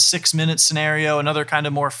game 6-minute scenario, another kind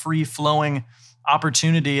of more free flowing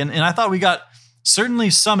opportunity. And I thought we got certainly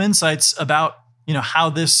some insights about, how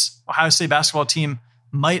this Ohio State basketball team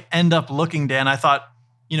might end up looking, Dan. I thought,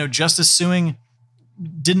 Justice Sueing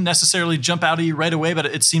didn't necessarily jump out at you right away, but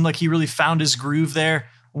it seemed like he really found his groove there.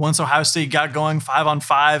 Once Ohio State got going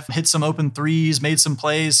 5-on-5, hit some open threes, made some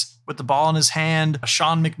plays with the ball in his hand.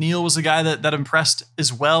 Sean McNeil was a guy that impressed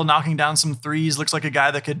as well, knocking down some threes. Looks like a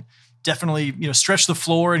guy that could definitely, stretch the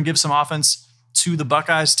floor and give some offense to the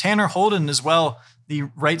Buckeyes. Tanner Holden as well, the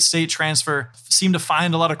Wright State transfer, seemed to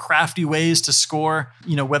find a lot of crafty ways to score,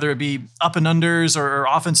 whether it be up and unders or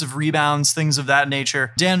offensive rebounds, things of that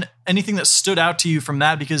nature. Dan, anything that stood out to you from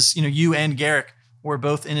that? Because, you and Garrick were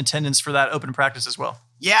both in attendance for that open practice as well.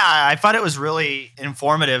 Yeah, I thought it was really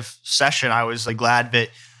informative session. I was glad that,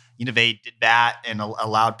 they did that and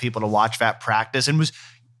allowed people to watch that practice, and was,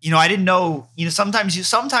 I didn't know,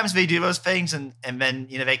 sometimes they do those things and then,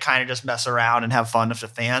 they kind of just mess around and have fun with the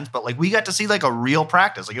fans. But we got to see a real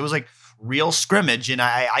practice. It was real scrimmage. And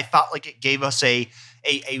I thought it gave us a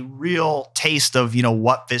real taste of,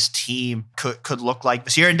 what this team could look like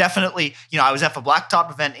this year. And definitely, I was at the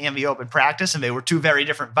Blacktop event and the open practice, and they were two very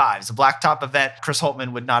different vibes. The Blacktop event, Chris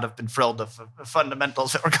Holtmann would not have been thrilled with the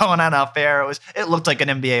fundamentals that were going on out there. It looked like an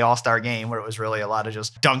NBA All-Star game where it was really a lot of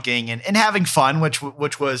just dunking and having fun, which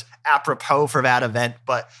was apropos for that event.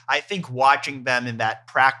 But I think watching them in that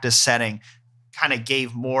practice setting kind of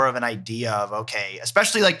gave more of an idea of, okay,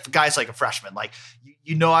 especially guys like a freshman,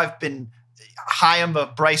 I've been high on the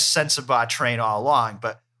Bryce Sensabaugh train all along,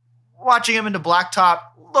 but watching him into Blacktop,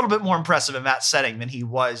 a little bit more impressive in that setting than he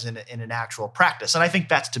was in an actual practice. And I think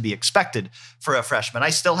that's to be expected for a freshman. I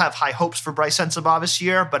still have high hopes for Bryce Sensabaugh this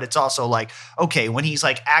year, but it's also okay, when he's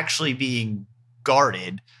actually being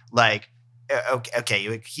guarded,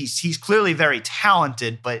 okay, he's clearly very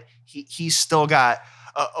talented, but he's still got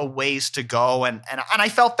a ways to go. And I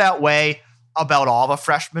felt that way about all the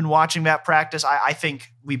freshmen watching that practice. I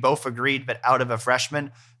think we both agreed that out of a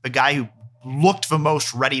freshman, the guy who looked the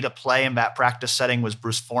most ready to play in that practice setting was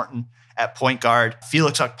Bruce Thornton at point guard.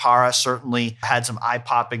 Felix Okpara certainly had some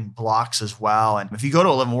eye-popping blocks as well. And if you go to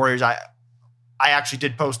 11 Warriors, I actually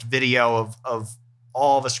did post video of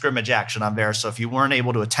all the scrimmage action on there. So if you weren't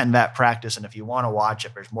able to attend that practice, and if you want to watch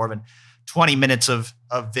it, there's more than 20 minutes of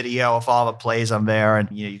video of all the plays on there. And,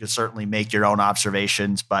 you can certainly make your own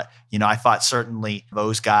observations. But, I thought certainly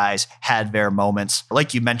those guys had their moments.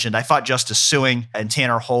 Like you mentioned, I thought Justice Sueing and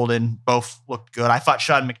Tanner Holden both looked good. I thought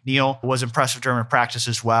Sean McNeil was impressive during practice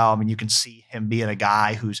as well. I mean, you can see him being a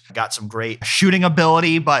guy who's got some great shooting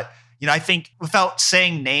ability. But, I think without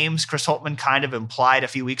saying names, Chris Holtmann kind of implied a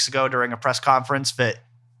few weeks ago during a press conference that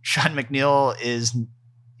Sean McNeil is,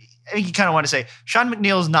 I think you kind of want to say Sean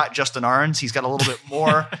McNeil is not Justin Arns. He's got a little bit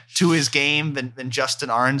more to his game than Justin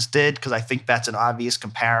Arns did, because I think that's an obvious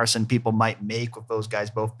comparison people might make with those guys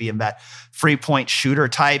both being that 3-point shooter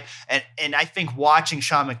type. And I think watching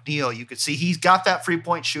Sean McNeil, you could see he's got that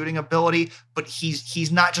 3-point shooting ability, but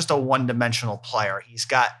he's not just a one-dimensional player. He's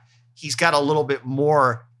got a little bit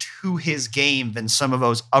more to his game than some of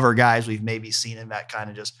those other guys we've maybe seen in that kind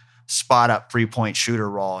of just spot up 3-point shooter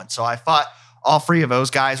role. And so I thought all three of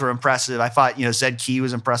those guys were impressive. I thought, Zed Key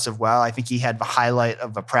was impressive. Well, I think he had the highlight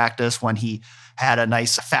of the practice when he had a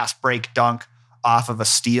nice fast break dunk off of a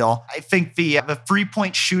steal. I think the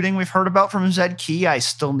 3-point shooting we've heard about from Zed Key, I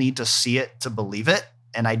still need to see it to believe it.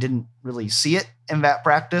 And I didn't really see it in that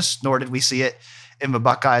practice, nor did we see it in the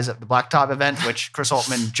Buckeyes at the Blacktop event, which Chris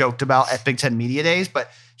Holtmann joked about at Big Ten Media Days.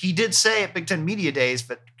 But he did say at Big Ten Media Days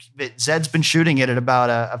that Zed's been shooting it at about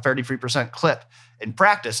a 33% clip in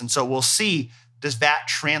practice. And so we'll see, does that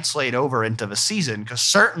translate over into the season? Because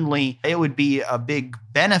certainly it would be a big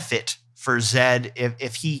benefit for Zed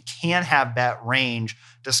if he can have that range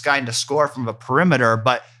to kind of score from the perimeter.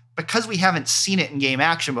 But because we haven't seen it in game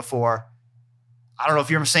action before, I don't know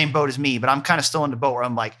if you're in the same boat as me, but I'm kind of still in the boat where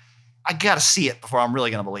I'm like, I got to see it before I'm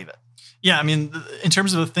really going to believe it. Yeah, I mean, in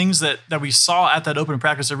terms of the things that we saw at that open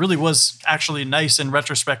practice, it really was actually nice in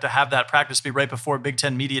retrospect to have that practice be right before Big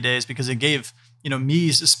Ten Media Days, because it gave,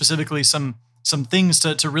 me specifically some things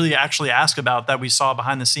to really actually ask about that we saw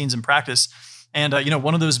behind the scenes in practice. And,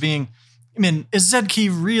 one of those being, is Zed Key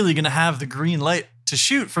really going to have the green light to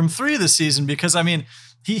shoot from three this season? Because,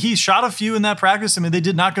 he shot a few in that practice. They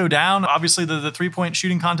did not go down. Obviously, the 3-point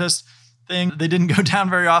shooting contest thing, they didn't go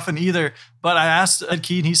down very often either. But I asked Zed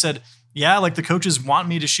Key, and he said, yeah, like the coaches want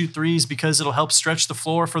me to shoot threes because it'll help stretch the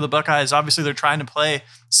floor for the Buckeyes. Obviously, they're trying to play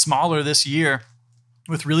smaller this year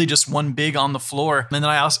with really just one big on the floor. And then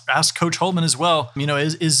I asked Coach Holtmann as well,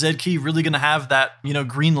 is Zed Key really going to have that,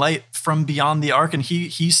 green light from beyond the arc? And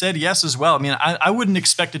he said yes as well. I wouldn't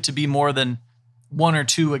expect it to be more than 1 or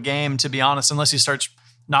 2 a game, to be honest, unless he starts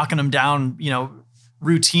knocking them down,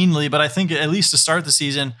 routinely. But I think at least to start the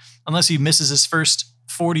season, unless he misses his first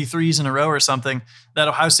 43s in a row or something, that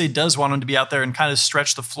Ohio State does want him to be out there and kind of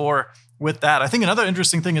stretch the floor with that. I think another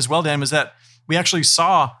interesting thing as well, Dan, was that we actually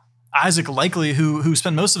saw Isaac Likely, who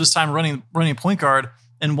spent most of his time running point guard.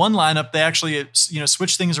 In one lineup, they actually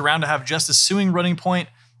switched things around to have Justice Sueing running point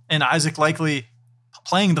and Isaac Likely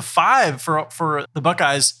playing the 5 for the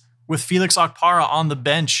Buckeyes, with Felix Okpara on the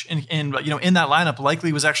bench. And in that lineup,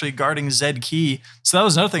 Likely was actually guarding Zed Key. So that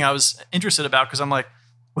was another thing I was interested about, because I'm like,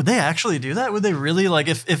 would they actually do that? Would they really, like,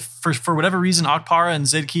 if for whatever reason Okpara and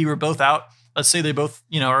Zed Key were both out, let's say they both,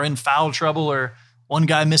 are in foul trouble or one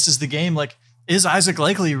guy misses the game, like, is Isaac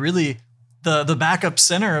Likely really the backup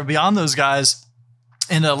center beyond those guys?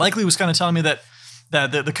 And Likely was kind of telling me that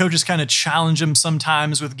the coaches kind of challenge him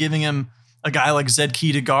sometimes with giving him a guy like Zed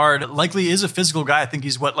Key to guard. Likely is a physical guy. I think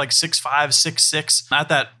he's 6'5", 6'6" at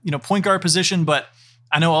that, point guard position. But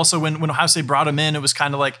I know also when Ohio State brought him in, it was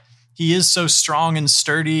kind of like, he is so strong and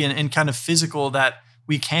sturdy and kind of physical that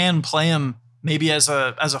we can play him maybe as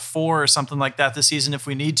a 4 or something like that this season if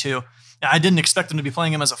we need to. I didn't expect him to be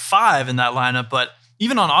playing him as a 5 in that lineup, but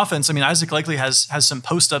even on offense, Isaac Likely has some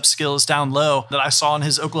post-up skills down low that I saw in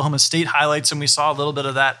his Oklahoma State highlights, and we saw a little bit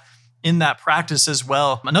of that in that practice as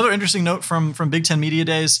well. Another interesting note from Big Ten Media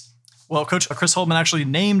Days, well, Coach Chris Holtmann actually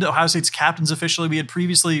named Ohio State's captains officially. We had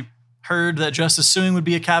previously heard that Justice Sueing would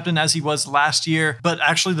be a captain, as he was last year, but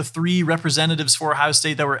actually the 3 representatives for Ohio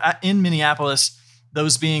State that were in Minneapolis,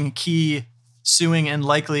 those being Key, Sueing, and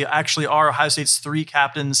Likely, actually are Ohio State's 3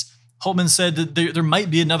 captains. Holtmann said that there might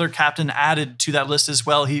be another captain added to that list as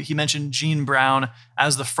well. He mentioned Gene Brown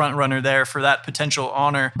as the front runner there for that potential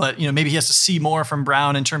honor, but maybe he has to see more from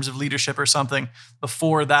Brown in terms of leadership or something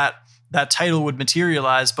before that title would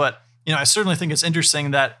materialize. But I certainly think it's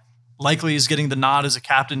interesting that Likely is getting the nod as a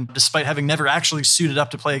captain, despite having never actually suited up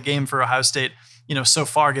to play a game for Ohio State, so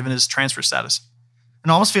far, given his transfer status. It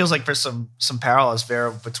almost feels like there's some parallels there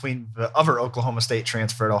between the other Oklahoma State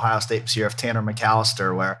transfer to Ohio State this year of Tanner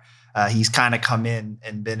McAllister, where he's kind of come in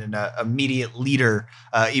and been an immediate leader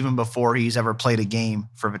even before he's ever played a game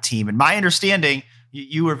for the team. And my understanding,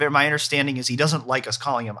 you were there, my understanding is he doesn't like us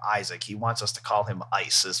calling him Isaac. He wants us to call him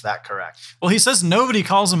Ice. Is that correct? Well, he says nobody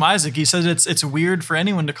calls him Isaac. He says it's weird for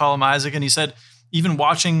anyone to call him Isaac. And he said even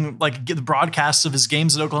watching the broadcasts of his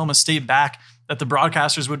games at Oklahoma State back, that the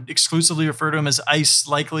broadcasters would exclusively refer to him as Ice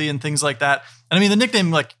Likely and things like that. And the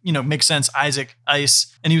nickname makes sense, Isaac,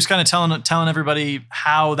 Ice. And he was kind of telling everybody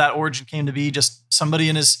how that origin came to be. Just somebody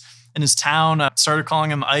in his town started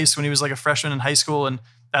calling him Ice when he was like a freshman in high school. And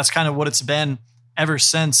that's kind of what it's been ever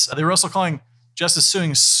since. They were also calling Justice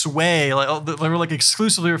Sueing Sway. They were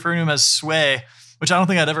exclusively referring to him as Sway, which I don't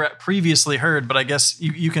think I'd ever previously heard, but I guess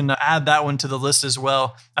you can add that one to the list as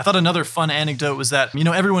well. I thought another fun anecdote was that,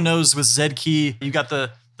 everyone knows with Zed Key, you got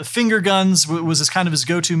the finger guns was his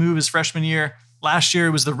go-to move his freshman year. Last year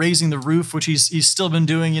it was the raising the roof, which he's still been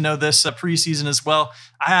doing, this preseason as well.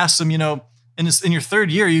 I asked him, in your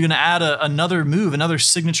third year, you're going to add another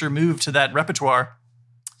signature move to that repertoire.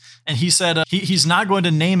 And he said he's not going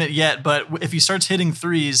to name it yet, but if he starts hitting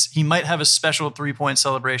threes, he might have a special 3-point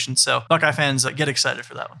celebration. So Buckeye fans, get excited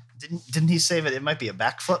for that one. Didn't he say that it might be a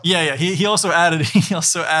backflip? Yeah. He also added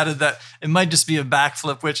that it might just be a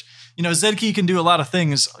backflip, which, Zed Key can do a lot of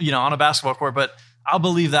things, on a basketball court, but I'll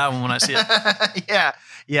believe that one when I see it.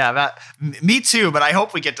 Yeah. Me too, but I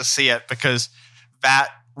hope we get to see it because that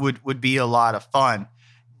would be a lot of fun.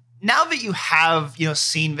 Now that you have,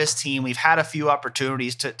 seen this team, we've had a few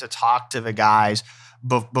opportunities to talk to the guys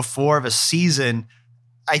before the season.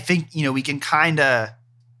 I think, we can kind of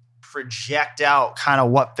project out kind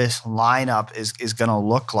of what this lineup is going to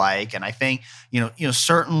look like. And I think,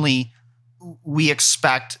 certainly we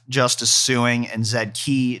expect Justice Sueing and Zed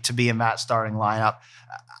Key to be in that starting lineup.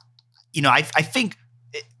 I think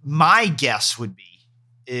my guess would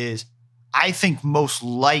be I think most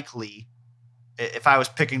likely, if I was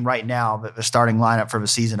picking right now the starting lineup for the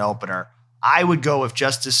season opener, I would go with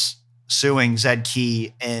Justice Sueing, Zed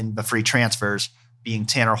Key, and the free transfers being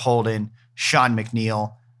Tanner Holden, Sean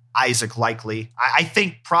McNeil, Isaac Likely. I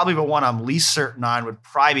think probably the one I'm least certain on would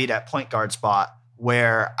probably be that point guard spot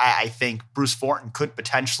where I think Bruce Thornton could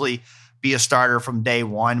potentially be a starter from day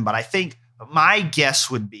one. But I think my guess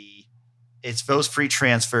would be it's those free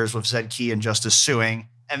transfers with Zed Key and Justice Sueing,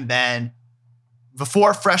 and then the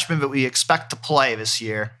 4 freshmen that we expect to play this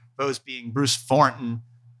year, those being Bruce Thornton,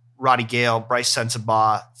 Roddy Gale, Bryce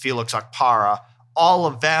Sensabaugh, Felix Okpara, all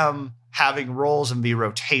of them having roles in the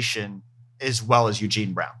rotation as well as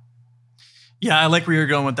Eugene Brown. Yeah, I like where you're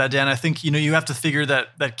going with that, Dan. I think, you have to figure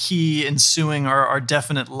that Key and Sueing are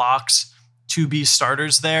definite locks to be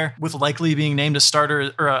starters there, with Likely being named a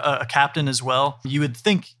starter or a captain as well. You would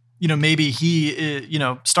think, maybe he,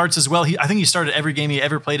 starts as well. I think he started every game he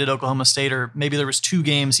ever played at Oklahoma State, or maybe there was 2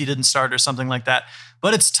 games he didn't start or something like that.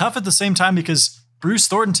 But it's tough at the same time because Bruce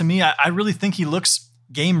Thornton, to me, I really think he looks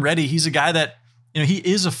game ready. He's a guy that, he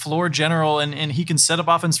is a floor general and he can set up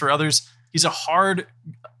offense for others. He's a hard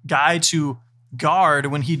guy to guard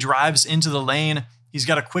when he drives into the lane. He's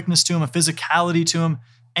got a quickness to him, a physicality to him.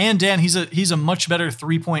 And Dan, he's a much better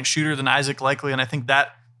 3-point shooter than Isaac Likely. And I think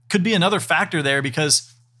that could be another factor there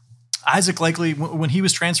because Isaac Likely, when he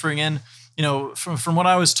was transferring in, from what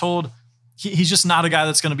I was told, he's just not a guy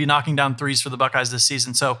that's going to be knocking down threes for the Buckeyes this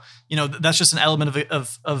season. So, that's just an element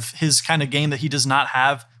of his kind of game that he does not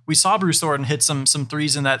have. We saw Bruce Thornton hit some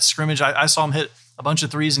threes in that scrimmage. I saw him hit a bunch of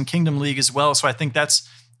threes in Kingdom League as well. So I think that's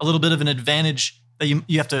a little bit of an advantage that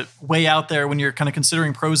you have to weigh out there when you're kind of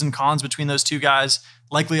considering pros and cons between those two guys.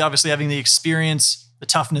 Likely, obviously, having the experience, the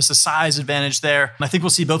toughness, the size advantage there. And I think we'll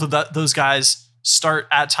see both of those guys start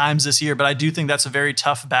at times this year, but I do think that's a very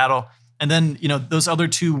tough battle. And then, those other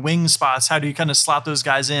 2 wing spots, how do you kind of slot those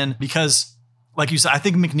guys in? Because like you said, I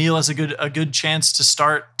think McNeil has a good chance to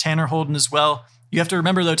start, Tanner Holden as well. You have to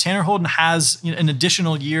remember though, Tanner Holden has an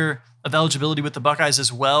additional year of eligibility with the Buckeyes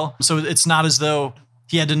as well. So it's not as though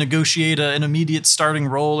he had to negotiate an immediate starting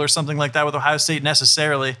role or something like that with Ohio State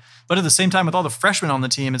necessarily. But at the same time, with all the freshmen on the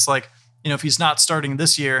team, it's like, if he's not starting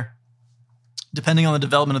this year, depending on the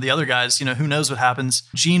development of the other guys, who knows what happens.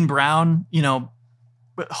 Gene Brown,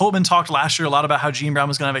 Holtman talked last year a lot about how Gene Brown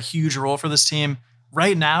was going to have a huge role for this team.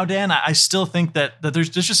 Right now, Dan, I still think that there's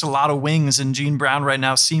just a lot of wings, and Gene Brown right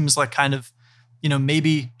now seems like kind of,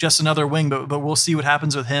 maybe just another wing, but we'll see what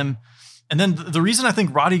happens with him. And then the reason I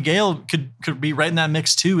think Roddy Gale could be right in that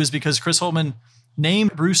mix too is because Chris Holtman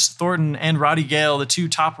named Bruce Thornton and Roddy Gale the 2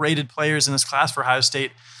 top-rated players in this class for Ohio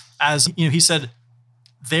State. As he said,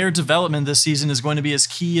 their development this season is going to be as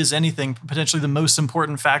key as anything, potentially the most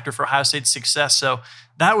important factor for Ohio State's success. So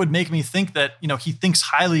that would make me think that, he thinks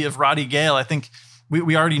highly of Roddy Gale. I think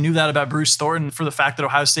we already knew that about Bruce Thornton for the fact that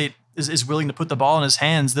Ohio State is willing to put the ball in his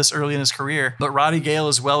hands this early in his career. But Roddy Gale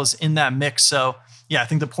as well is in that mix. So yeah, I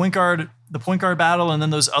think the point guard battle and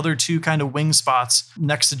then those other 2 kind of wing spots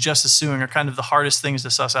next to Justice Sueing are kind of the hardest things to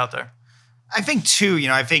suss out there. I think too,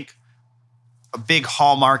 I think a big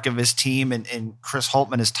hallmark of his team, and Chris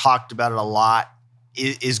Holtman has talked about it a lot,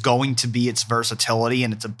 is going to be its versatility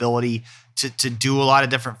and its ability to do a lot of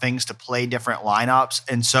different things, to play different lineups.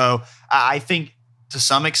 And so I think to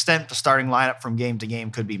some extent, the starting lineup from game to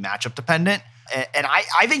game could be matchup dependent. And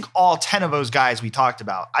I think all 10 of those guys we talked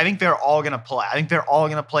about, I think they're all going to play. I think they're all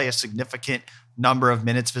going to play a significant number of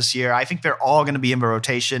minutes this year. I think they're all going to be in the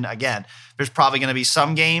rotation. Again, there's probably going to be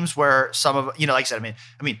some games where some of, like I said,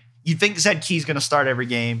 I mean, you'd think Zed Key's going to start every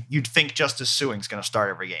game. You'd think Justice Sueing's going to start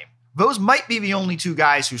every game. Those might be the only 2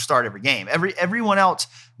 guys who start every game. Everyone else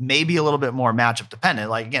may be a little bit more matchup dependent.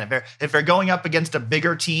 Like again, if they're going up against a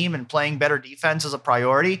bigger team and playing better defense as a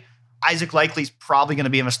priority, Isaac Likely's probably going to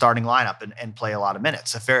be in the starting lineup and play a lot of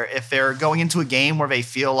minutes. If they're going into a game where they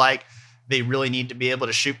feel like they really need to be able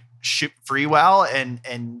to shoot free well and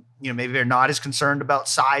maybe they're not as concerned about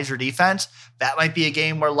size or defense, that might be a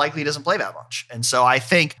game where Likely doesn't play that much. And so I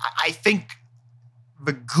think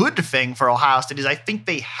the good thing for Ohio State is I think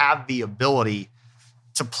they have the ability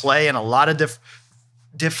to play in a lot of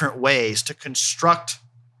different ways, to construct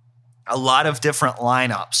a lot of different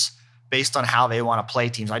lineups based on how they want to play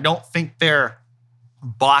teams. I don't think they're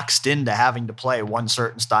boxed into having to play one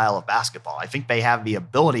certain style of basketball. I think they have the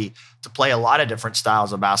ability to play a lot of different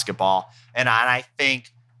styles of basketball. And I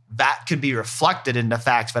think that could be reflected in the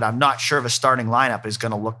fact that I'm not sure the starting lineup is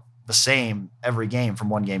going to look the same every game from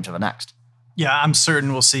one game to the next. Yeah, I'm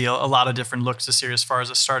certain we'll see a lot of different looks this year as far as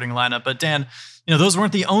a starting lineup. But Dan, those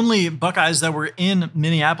weren't the only Buckeyes that were in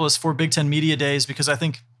Minneapolis for Big Ten Media Days, because I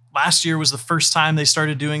think last year was the first time they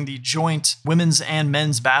started doing the joint women's and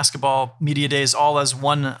men's basketball media days all as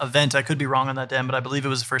one event. I could be wrong on that, Dan, but I believe it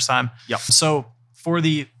was the first time. Yep. So for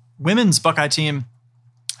the women's Buckeye team,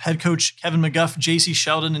 head coach Kevin McGuff, J.C.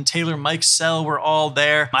 Sheldon, and Taylor Mike Sell were all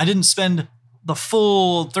there. I didn't spend the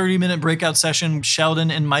full 30-minute breakout session with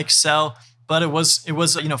Sheldon and Mike Sell, but it was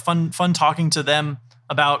fun talking to them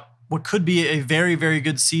about what could be a very, very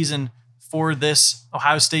good season for this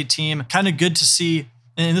Ohio State team. Kind of good to see,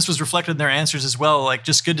 and this was reflected in their answers as well, like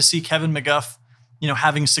just good to see Kevin McGuff,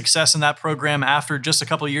 having success in that program after just a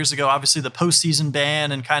couple of years ago, obviously the postseason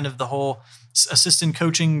ban and kind of the whole assistant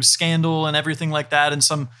coaching scandal and everything like that, and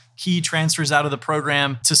some key transfers out of the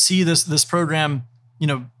program. To see this program,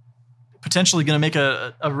 potentially going to make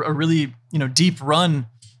a really, deep run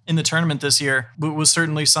in the tournament this year was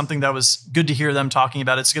certainly something that was good to hear them talking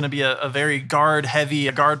about. It's going to be a very guard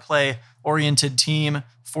play oriented team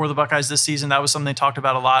for the Buckeyes this season. That was something they talked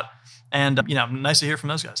about a lot, and nice to hear from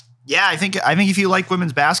those guys. Yeah, I think if you like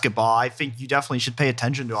women's basketball, I think you definitely should pay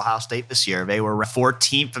attention to Ohio State this year. They were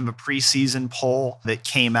 14th in the preseason poll that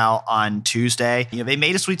came out on Tuesday. They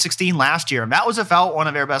made a Sweet 16 last year, and that was without one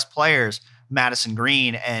of their best players, Madison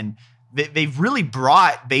Green, and they've really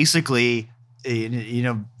brought basically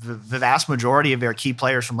the vast majority of their key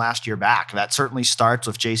players from last year back. That certainly starts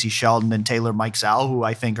with J.C. Sheldon and Taylor Mike Sell, who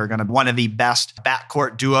I think are going to be one of the best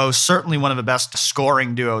backcourt duos, certainly one of the best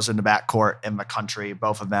scoring duos in the backcourt in the country,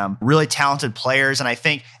 both of them. Really talented players, and I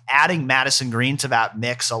think adding Madison Green to that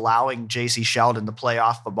mix, allowing J.C. Sheldon to play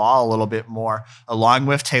off the ball a little bit more, along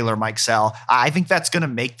with Taylor Mike Sell, I think that's going to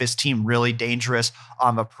make this team really dangerous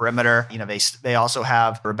on the perimeter. They also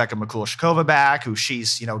have Rebecca McCool-Shakova back, who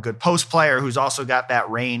she's a good post player who's also got that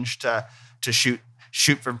range to shoot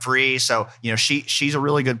from free. So, she's a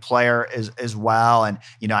really good player as well. And,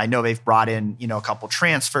 I know they've brought in, a couple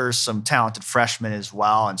transfers, some talented freshmen as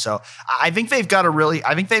well. And so I think they've got a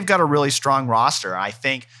really strong roster. I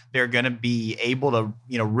think they're going to be able to,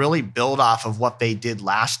 really build off of what they did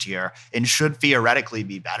last year and should theoretically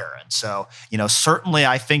be better. And so, certainly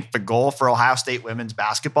I think the goal for Ohio State women's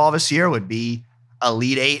basketball this year would be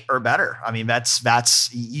Elite Eight or better. I mean,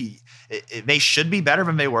 they should be better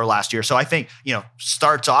than they were last year. So I think,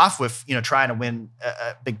 starts off with, trying to win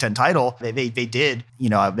a Big Ten title. They did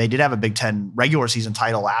have a Big Ten regular season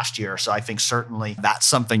title last year. So I think certainly that's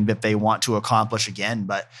something that they want to accomplish again.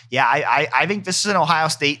 But yeah, I think this is an Ohio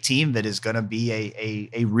State team that is going to be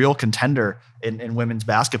a real contender in women's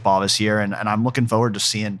basketball this year. And I'm looking forward to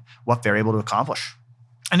seeing what they're able to accomplish.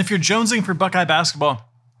 And if you're jonesing for Buckeye basketball,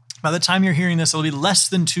 by the time you're hearing this, it'll be less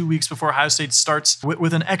than 2 weeks before Ohio State starts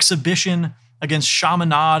with an exhibition against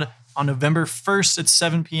Chaminade on November 1st at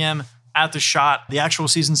 7 p.m. at the Shot. The actual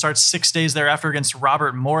season starts 6 days thereafter against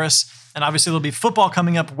Robert Morris. And obviously there'll be football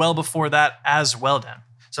coming up well before that as well, Dan.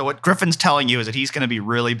 So what Griffin's telling you is that he's going to be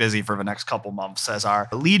really busy for the next couple months as our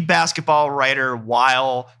lead basketball writer,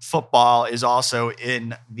 while football is also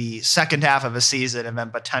in the second half of the season and then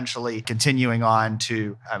potentially continuing on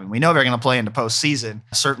to, we know they're going to play into postseason.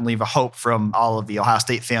 Certainly the hope from all of the Ohio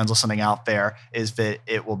State fans listening out there is that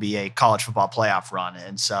it will be a college football playoff run.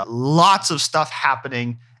 And so lots of stuff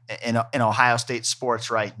happening in Ohio State sports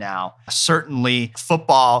right now. Certainly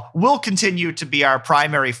football will continue to be our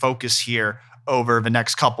primary focus here over the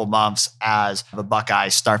next couple months as the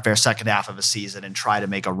Buckeyes start their second half of the season and try to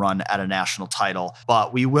make a run at a national title.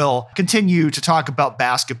 But we will continue to talk about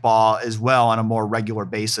basketball as well on a more regular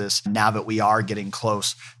basis now that we are getting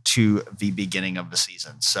close to the beginning of the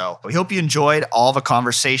season. So we hope you enjoyed all the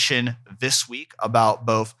conversation this week about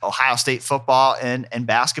both Ohio State football and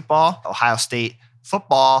basketball. Ohio State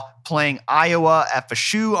football playing Iowa at the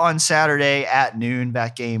Shoe on Saturday at noon.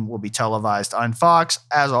 That game will be televised on Fox.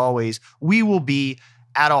 As always, we will be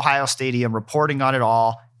at Ohio Stadium reporting on it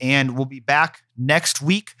all And we'll be back next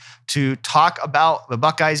week to talk about the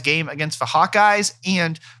Buckeyes game against the Hawkeyes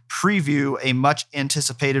and preview a much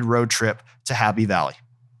anticipated road trip to Happy Valley.